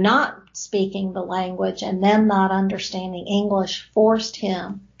so not speaking the language and then not understanding English forced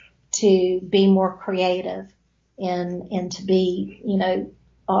him to be more creative and to be,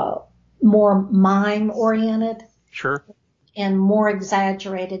 more mime oriented. Sure. And more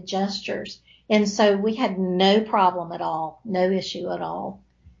exaggerated gestures. And so we had no problem at all, no issue at all.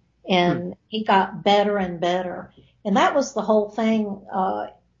 And he got better and better. And that was the whole thing,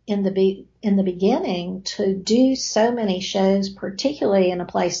 in the beginning, to do so many shows, particularly in a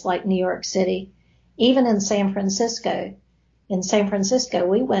place like New York City, even in San Francisco. In San Francisco,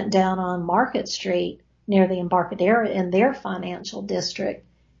 we went down on Market Street near the Embarcadero in their financial district,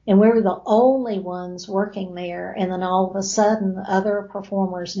 and we were the only ones working there. And then all of a sudden, other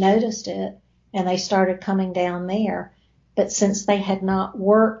performers noticed it, and they started coming down there. But since they had not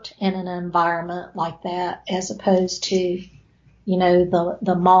worked in an environment like that, as opposed to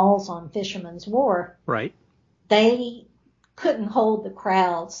the malls on Fisherman's Wharf, right, they couldn't hold the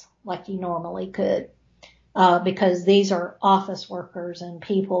crowds like you normally could, because these are office workers and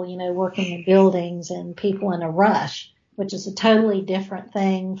people, working in buildings and people in a rush, which is a totally different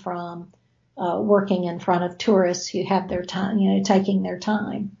thing from working in front of tourists who have their time, taking their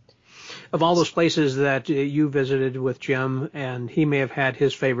time. Of all those places that you visited with Jim, and he may have had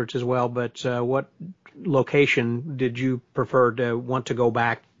his favorites as well, but what location did you prefer to want to go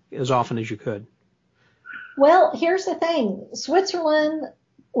back as often as you could? Well, here's the thing. Switzerland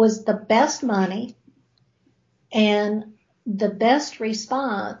was the best money and the best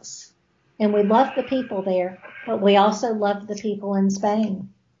response, and we loved the people there, but we also loved the people in Spain.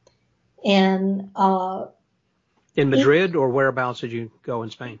 And in Madrid, or whereabouts did you go in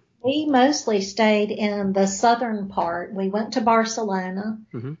Spain? We mostly stayed in the southern part. We went to Barcelona,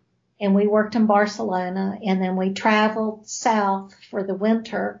 and we worked in Barcelona, and then we traveled south for the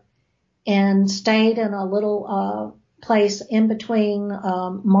winter and stayed in a little place in between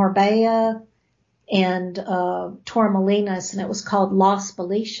Marbella and Torremolinos, and it was called Las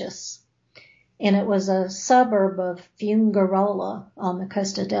Belicias. And it was a suburb of Fuengirola on the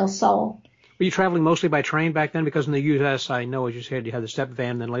Costa del Sol. Were you traveling mostly by train back then? Because in the U.S., I know, as you said, you had the step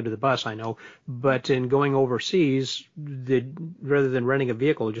van, then later the bus, I know. But in going overseas, rather than renting a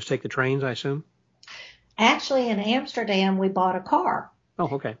vehicle, just take the trains, I assume? Actually, in Amsterdam, we bought a car.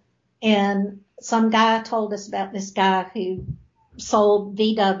 Oh, okay. And some guy told us about this guy who sold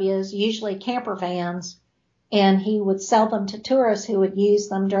VWs, usually camper vans, and he would sell them to tourists who would use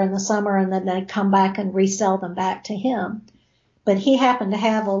them during the summer, and then they'd come back and resell them back to him. But he happened to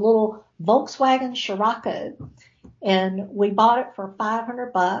have a little Volkswagen Scirocco, and we bought it for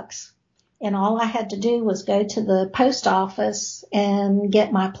 $500, and all I had to do was go to the post office and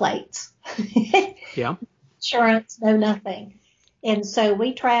get my plates. Yeah. Insurance, no nothing. And so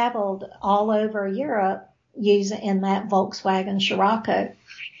we traveled all over Europe in that Volkswagen Scirocco.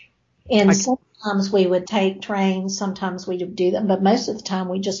 And sometimes we would take trains, sometimes we would do them, but most of the time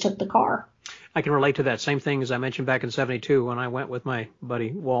we just took the car. I can relate to that. Same thing as I mentioned back in '72 when I went with my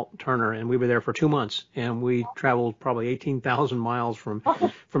buddy Walt Turner, and we were there for 2 months, and we traveled probably 18,000 miles from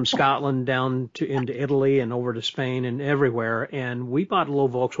Scotland down to into Italy and over to Spain and everywhere. And we bought a little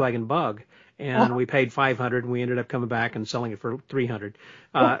Volkswagen Bug, and we paid $500, and we ended up coming back and selling it for $300.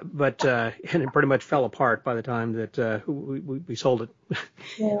 But and it pretty much fell apart by the time that we sold it.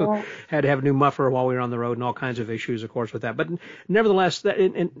 Yeah. Had to have a new muffler while we were on the road, and all kinds of issues, of course, with that. But nevertheless,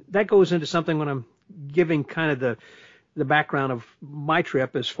 that goes into something when I'm giving kind of the background of my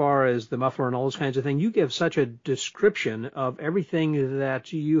trip as far as the muffler and all those kinds of things. You give such a description of everything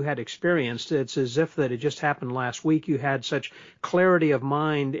that you had experienced. It's as if that it just happened last week. You had such clarity of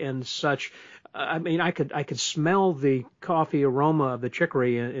mind and such. I mean, I could smell the coffee aroma of the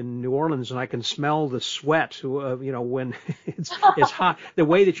chicory in New Orleans, and I can smell the sweat, when it's hot. The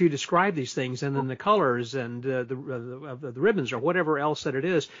way that you describe these things, and then the colors and the ribbons or whatever else that it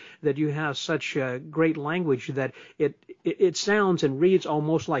is, that you have such great language that it sounds and reads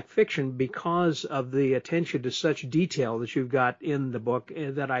almost like fiction because of the attention to such detail that you've got in the book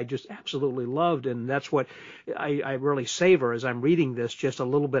that I just absolutely loved, and that's what I really savor as I'm reading this, just a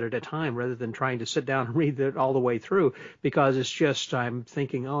little bit at a time rather than trying to sit down and read it all the way through, because it's just I'm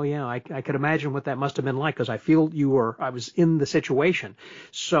thinking, oh yeah, I could imagine what that must have been like, because I feel I was in the situation.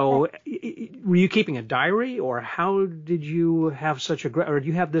 So were you keeping a diary, or how did you have such or do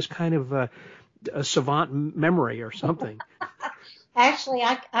you have this kind of a savant memory or something? Actually,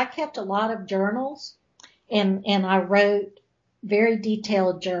 I kept a lot of journals, and I wrote very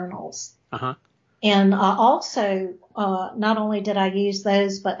detailed journals. Uh-huh. And I also, not only did I use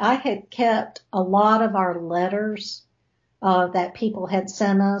those, but I had kept a lot of our letters that people had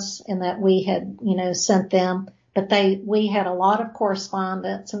sent us and that we had, sent them. But we had a lot of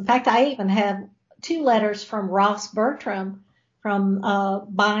correspondence. In fact, I even have 2 letters from Ross Bertram from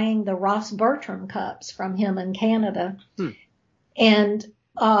buying the Ross Bertram cups from him in Canada. And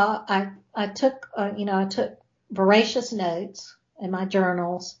I took voracious notes in my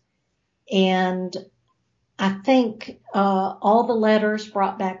journals. And I think all the letters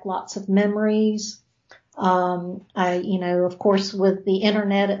brought back lots of memories. Of course, with the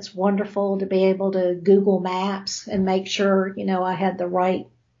internet, it's wonderful to be able to Google Maps and make sure, I had the right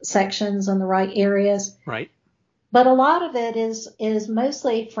sections and the right areas. Right. But a lot of it is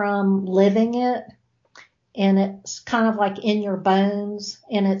mostly from living it, and it's kind of like in your bones,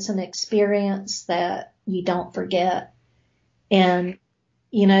 and it's an experience that you don't forget. And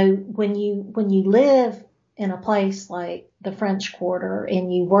when you live in a place like the French Quarter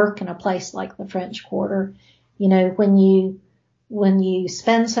and you work in a place like the French Quarter, when you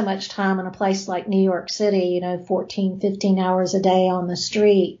spend so much time in a place like New York City, 14, 15 hours a day on the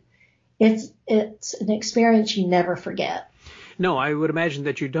street, it's an experience you never forget. No, I would imagine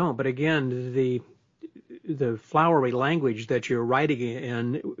that you don't. But again, the flowery language that you're writing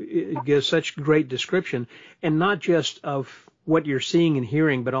in, it gives such great description, and not just of what you're seeing and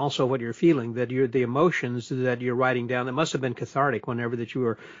hearing, but also what you're feeling, that the emotions that you're writing down. That must have been cathartic whenever that you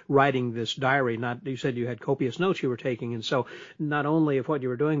were writing this diary. You said you had copious notes you were taking, and so not only of what you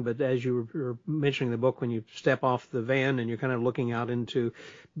were doing, but as you were mentioning the book, when you step off the van and you're kind of looking out into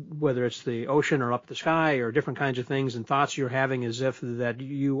whether it's the ocean or up the sky or different kinds of things, and thoughts you're having as if that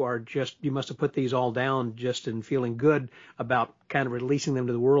you must have put these all down just in feeling good about kind of releasing them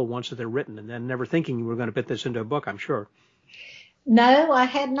to the world once that they're written, and then never thinking you were going to put this into a book, I'm sure. No, I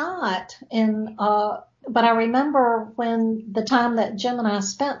had not. But I remember when the time that Jim and I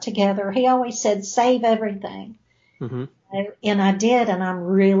spent together, he always said, save everything. Mm-hmm. And I did, and I'm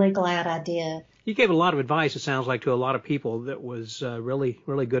really glad I did. You gave a lot of advice, it sounds like, to a lot of people that was really,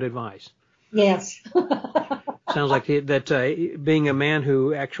 really good advice. Yes. Sounds like that being a man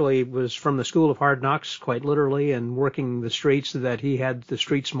who actually was from the school of hard knocks, quite literally, and working the streets, that he had the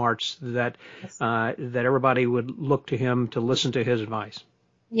street smarts that everybody would look to him to listen to his advice.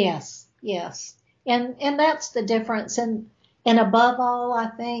 Yes, yes. And that's the difference. And above all, I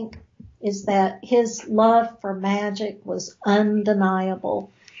think, is that his love for magic was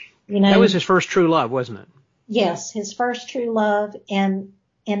undeniable. That was his first true love, wasn't it? Yes, his first true love, and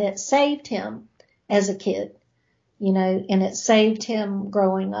it saved him as a kid, and it saved him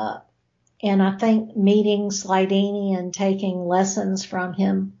growing up. And I think meeting Slidini and taking lessons from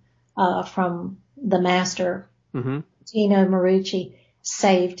him, from the master, Gino Marucci,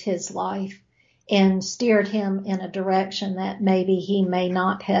 saved his life and steered him in a direction that maybe he may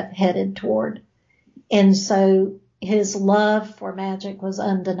not have headed toward. And so his love for magic was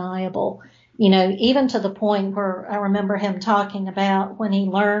undeniable, even to the point where I remember him talking about when he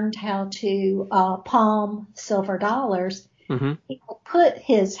learned how to palm silver dollars, Mm-hmm. He would put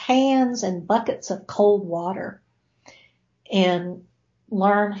his hands in buckets of cold water and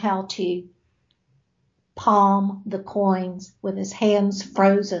learn how to palm the coins with his hands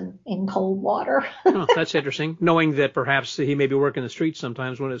frozen in cold water. Oh, that's interesting. Knowing that perhaps he may be working the streets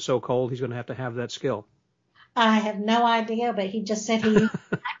sometimes when it's so cold, he's going to have that skill. I have no idea, but he just said he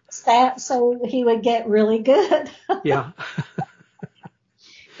practiced that so he would get really good. Yeah.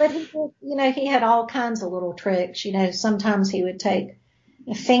 But he did, he had all kinds of little tricks. Sometimes he would take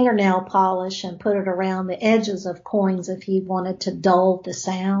a fingernail polish and put it around the edges of coins if he wanted to dull the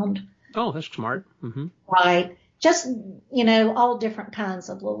sound. Oh, that's smart. Mm-hmm. Right. Just, all different kinds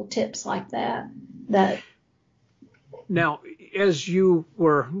of little tips like that. Now, as you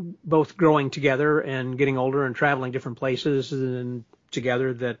were both growing together and getting older and traveling different places and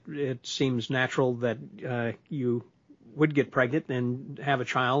together, that it seems natural that you would get pregnant and have a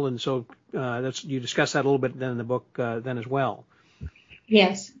child. And so you discuss that a little bit then in the book then as well.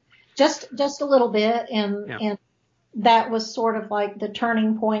 Yes, just a little bit. And that was sort of like the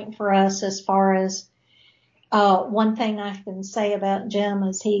turning point for us as far as one thing I can say about Jim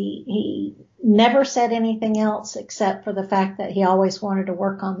is he never said anything else except for the fact that he always wanted to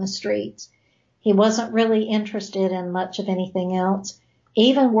work on the streets. He wasn't really interested in much of anything else.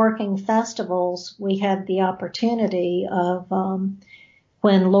 Even working festivals, we had the opportunity of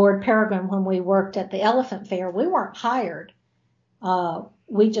when Lord Peregrine, when we worked at the Elephant Fair, we weren't hired.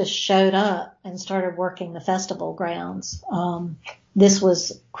 We just showed up and started working the festival grounds. This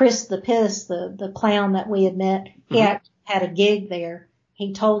was Chris the Piss, the clown that we had met. He Mm-hmm. actually had a gig there.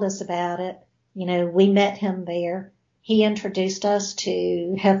 He told us about it. We met him there. He introduced us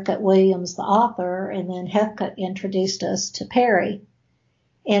to Heathcote Williams, the author, and then Heathcote introduced us to Perry.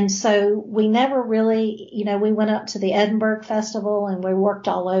 And so we never really, we went up to the Edinburgh Festival and we worked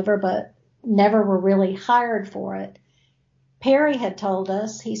all over, but never were really hired for it. Perry had told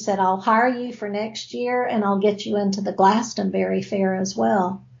us, he said, I'll hire you for next year and I'll get you into the Glastonbury Fair as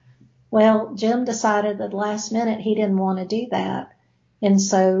well. Well, Jim decided at the last minute he didn't want to do that. And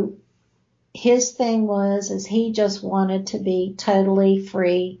so his thing is he just wanted to be totally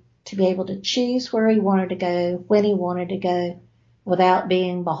free to be able to choose where he wanted to go, when he wanted to go, without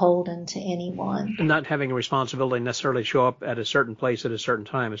being beholden to anyone. And not having a responsibility necessarily show up at a certain place at a certain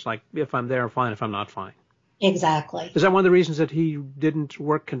time. It's like, if I'm there, fine. If I'm not, fine. Exactly. Is that one of the reasons that he didn't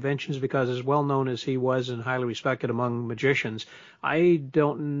work conventions? Because as well known as he was and highly respected among magicians, I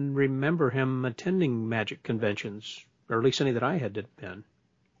don't remember him attending magic conventions, or at least any that I had been.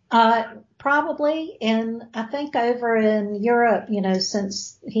 Probably. And I think over in Europe,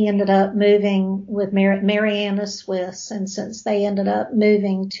 since he ended up moving with Marianne is Swiss, and since they ended up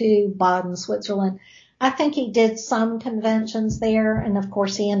moving to Baden, Switzerland, I think he did some conventions there. And of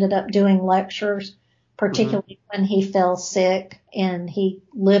course, he ended up doing lectures, particularly when he fell sick and he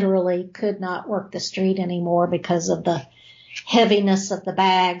literally could not work the street anymore because of the heaviness of the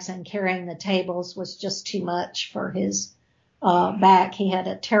bags, and carrying the tables was just too much for his back. He had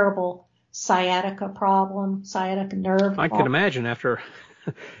a terrible sciatica nerve. I can imagine after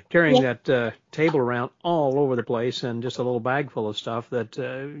carrying that table around all over the place and just a little bag full of stuff that,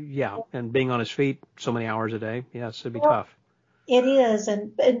 and being on his feet so many hours a day. Yes, it'd be tough. It is.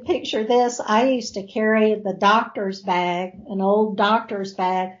 And picture this. I used to carry the doctor's bag, an old doctor's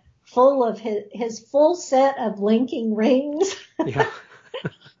bag full of his full set of linking rings. Yeah.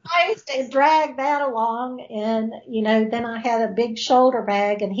 I used to drag that along, and, then I had a big shoulder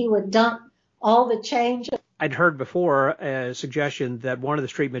bag, and he would dump all the change. I'd heard before a suggestion that one of the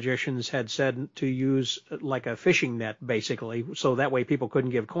street magicians had said to use like a fishing net, basically, so that way people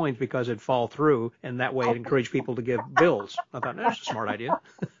couldn't give coins because it'd fall through, and that way it encouraged people to give bills. I thought, that's a smart idea.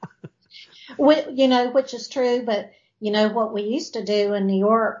 Which is true, but, what we used to do in New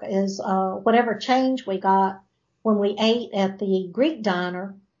York is whatever change we got when we ate at the Greek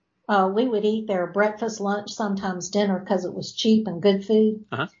diner, we would eat there breakfast, lunch, sometimes dinner, because it was cheap and good food.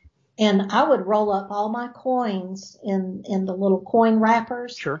 Uh-huh. And I would roll up all my coins in the little coin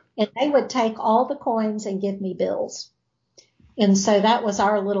wrappers. Sure. And they would take all the coins and give me bills. And so that was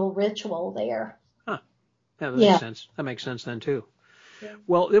our little ritual there. Huh. Yeah, that makes sense. That makes sense then, too. Yeah.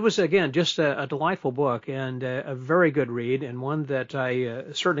 Well, it was, again, just a delightful book and a very good read, and one that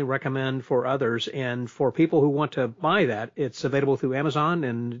I certainly recommend for others. And for people who want to buy that, it's available through Amazon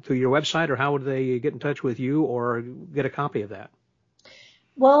and through your website, or how would they get in touch with you or get a copy of that?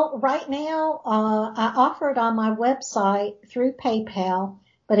 Well, right now, I offer it on my website through PayPal,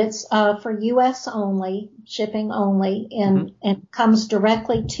 but it's for U.S. only, shipping only, and comes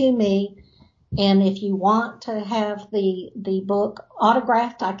directly to me. And if you want to have the book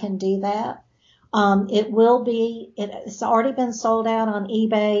autographed, I can do that. It's already been sold out on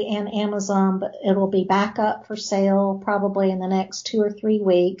eBay and Amazon, but it will be back up for sale probably in the next 2 or 3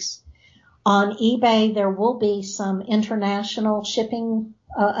 weeks. On eBay, there will be some international shipping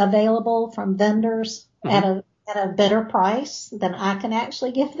available from vendors at a better price than I can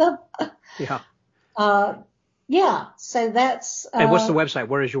actually give them. Yeah. So that's. And what's the website?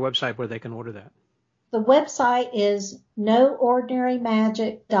 Where is your website where they can order that? The website is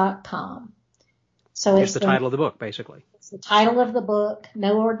noordinarymagic.com. So it's the title of the book, basically. It's the title of the book,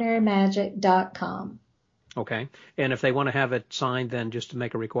 noordinarymagic.com. Okay. And if they want to have it signed, then just to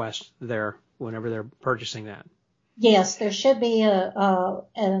make a request there whenever they're purchasing that. Yes, there should be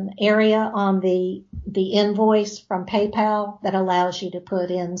an area on the invoice from PayPal that allows you to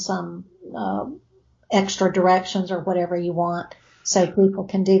put in some extra directions or whatever you want, so people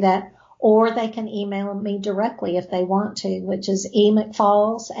can do that. Or they can email me directly if they want to, which is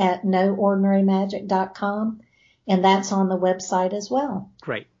emcfalls@noordinarymagic.com, and that's on the website as well.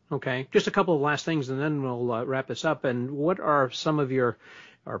 Great. Okay. Just a couple of last things, and then we'll wrap this up. And what are some of your,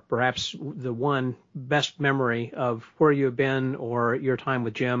 or perhaps the one best memory of where you've been or your time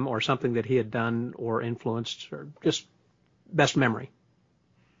with Jim or something that he had done or influenced, or just best memory?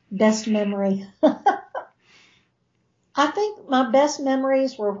 Best memory. I think my best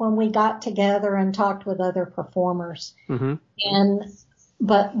memories were when we got together and talked with other performers.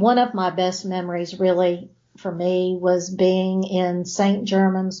 But one of my best memories really for me was being in St.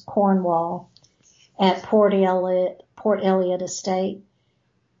 Germans, Cornwall at Port Elliott Estate.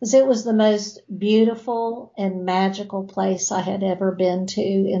 Because it was the most beautiful and magical place I had ever been to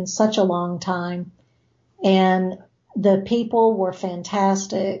in such a long time. And the people were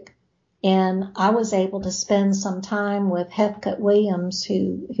fantastic. And I was able to spend some time with Heathcote Williams,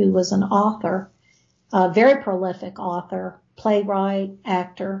 who was an author, a very prolific author, playwright,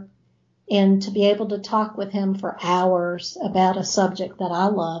 actor, and to be able to talk with him for hours about a subject that I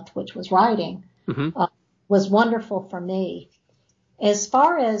loved, which was writing, was wonderful for me. As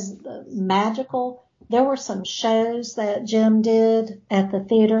far as the magical, there were some shows that Jim did at the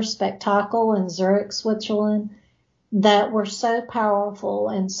Theater Spectacle in Zurich, Switzerland, that were so powerful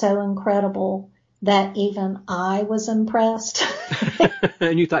and so incredible that even I was impressed.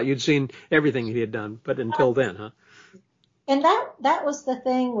 And you thought you'd seen everything he had done, but until then, huh? And that was the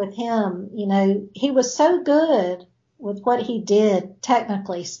thing with him. You know, he was so good with what he did,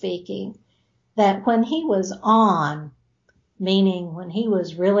 technically speaking, that when he was on, meaning when he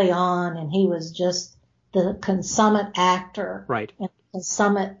was really on and he was just the consummate actor, right, and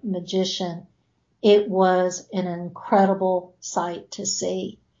consummate magician, it was an incredible sight to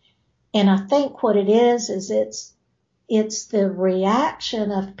see. And I think what it is it's the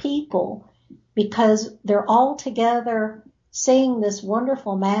reaction of people, because they're all together seeing this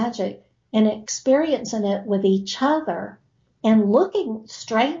wonderful magic and experiencing it with each other, and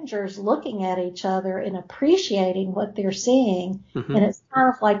strangers looking at each other and appreciating what they're seeing. And it's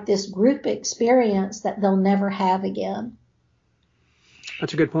kind of like this group experience that they'll never have again.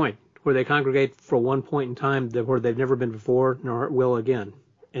 That's a good point. Where they congregate for one point in time where they've never been before nor will again,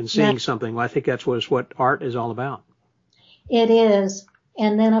 and seeing something. Well, I think that's what art is all about. It is.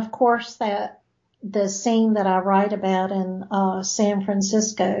 And then, of course, the scene that I write about in San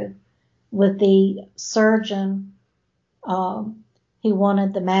Francisco with the surgeon, he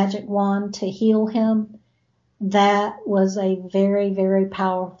wanted the magic wand to heal him. That was a very, very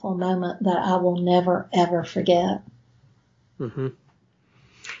powerful moment that I will never, ever forget.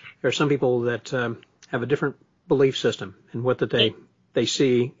 There are some people that have a different belief system in what that they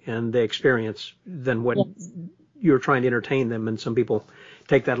see and they experience than what you're trying to entertain them. And some people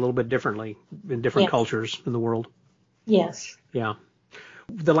take that a little bit differently in different cultures in the world. Yes. Yeah.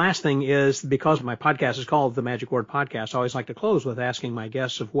 The last thing is, because my podcast is called The Magic Word Podcast, I always like to close with asking my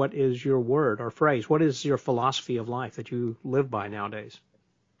guests of what is your word or phrase? What is your philosophy of life that you live by nowadays?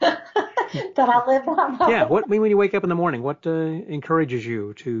 That I live by. Yeah. When you wake up in the morning, what encourages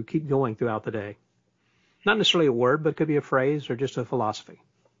you to keep going throughout the day? Not necessarily a word, but it could be a phrase or just a philosophy.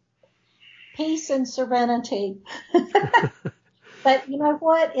 Peace and serenity. But you know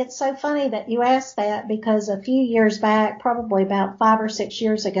what? It's so funny that you asked that, because a few years back, probably about 5 or 6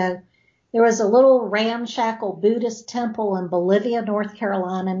 years ago, there was a little ramshackle Buddhist temple in Bolivia, North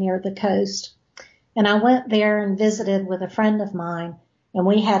Carolina, near the coast. And I went there and visited with a friend of mine. And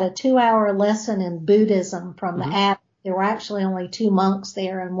we had a 2-hour lesson in Buddhism from the abbot. There were actually only 2 monks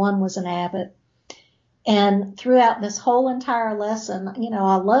there, and one was an abbot. And throughout this whole entire lesson, you know,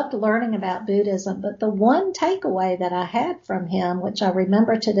 I loved learning about Buddhism, but the one takeaway that I had from him, which I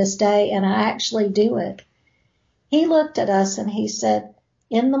remember to this day, and I actually do it, he looked at us and he said,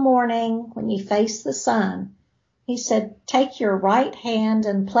 in the morning when you face the sun, he said, take your right hand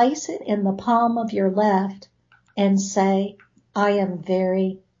and place it in the palm of your left and say, I am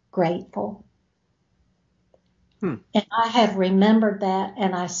very grateful. And I have remembered that,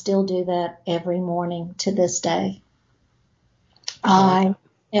 and I still do that every morning to this day. I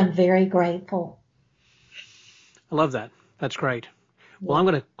am very grateful. I love that. That's great. Well, I'm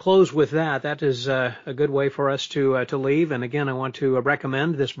going to close with that. That is a good way for us to leave. And again, I want to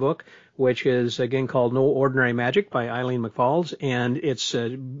recommend this book, which is again called No Ordinary Magic by Eileen McFalls, and it's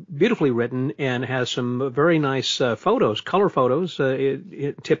beautifully written and has some very nice photos, color photos,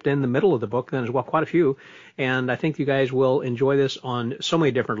 it tipped in the middle of the book. Then as well, quite a few. And I think you guys will enjoy this on so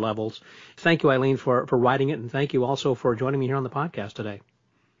many different levels. Thank you, Eileen, for writing it, and thank you also for joining me here on the podcast today.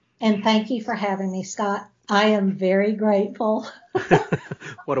 And thank you for having me, Scott. I am very grateful.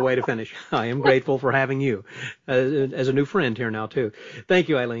 What a way to finish. I am grateful for having you as a new friend here now, too. Thank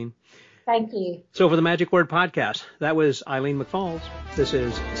you, Eileen. Thank you. So for the Magic Word Podcast, that was Eileen McFalls. This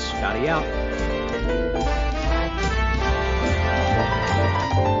is Scotty out.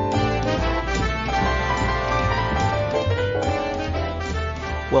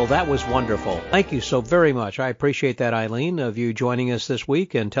 Well, that was wonderful. Thank you so very much. I appreciate that, Eileen, of you joining us this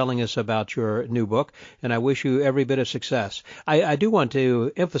week and telling us about your new book, and I wish you every bit of success. I do want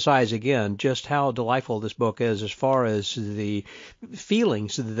to emphasize again just how delightful this book is as far as the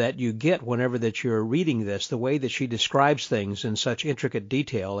feelings that you get whenever that you're reading this, the way that she describes things in such intricate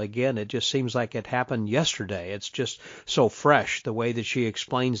detail. Again, it just seems like it happened yesterday. It's just so fresh, the way that she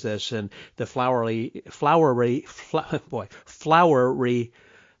explains this and the flowery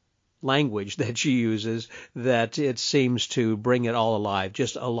language that she uses, that it seems to bring it all alive.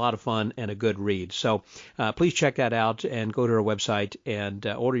 Just a lot of fun and a good read. So please check that out and go to her website and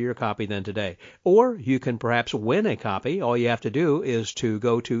order your copy then today. Or you can perhaps win a copy. All you have to do is to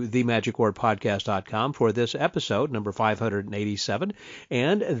go to themagicwordpodcast.com for this episode, number 587,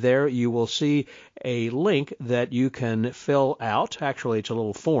 and there you will see a link that you can fill out. Actually, it's a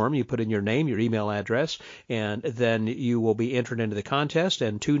little form. You put in your name, your email address, and then you will be entered into the contest,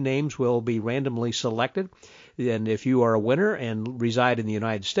 and 2 names will be randomly selected. And if you are a winner and reside in the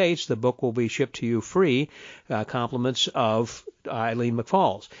United States, the book will be shipped to you free, compliments of Eileen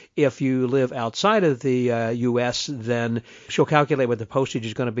McFalls. If you live outside of the U.S., then she'll calculate what the postage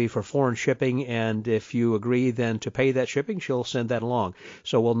is going to be for foreign shipping, and if you agree then to pay that shipping, she'll send that along.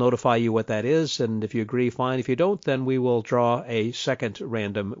 So we'll notify you what that is, and if you agree, fine. If you don't, then we will draw a second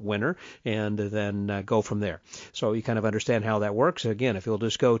random winner and then go from there. So you kind of understand how that works. Again, if you'll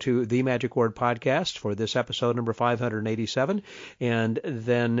just go to The Magic Word Podcast for this episode number 587, and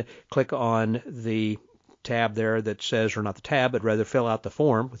then click on the tab there that says, or not the tab, but rather fill out the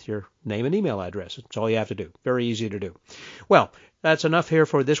form with your name and email address. That's all you have to do. Very easy to do. Well, that's enough here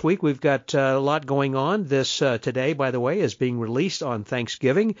for this week. We've got a lot going on. This today, by the way, is being released on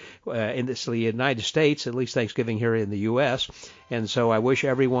Thanksgiving in the United States, at least Thanksgiving here in the U.S. And so I wish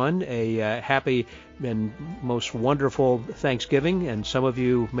everyone a happy and most wonderful Thanksgiving. And some of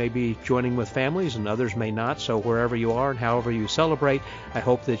you may be joining with families and others may not. So wherever you are and however you celebrate, I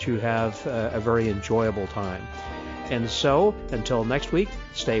hope that you have a very enjoyable time. And so until next week,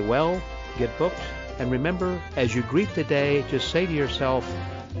 stay well, get booked. And remember, as you greet the day, just say to yourself,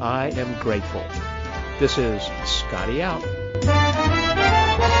 I am grateful. This is Scotty out.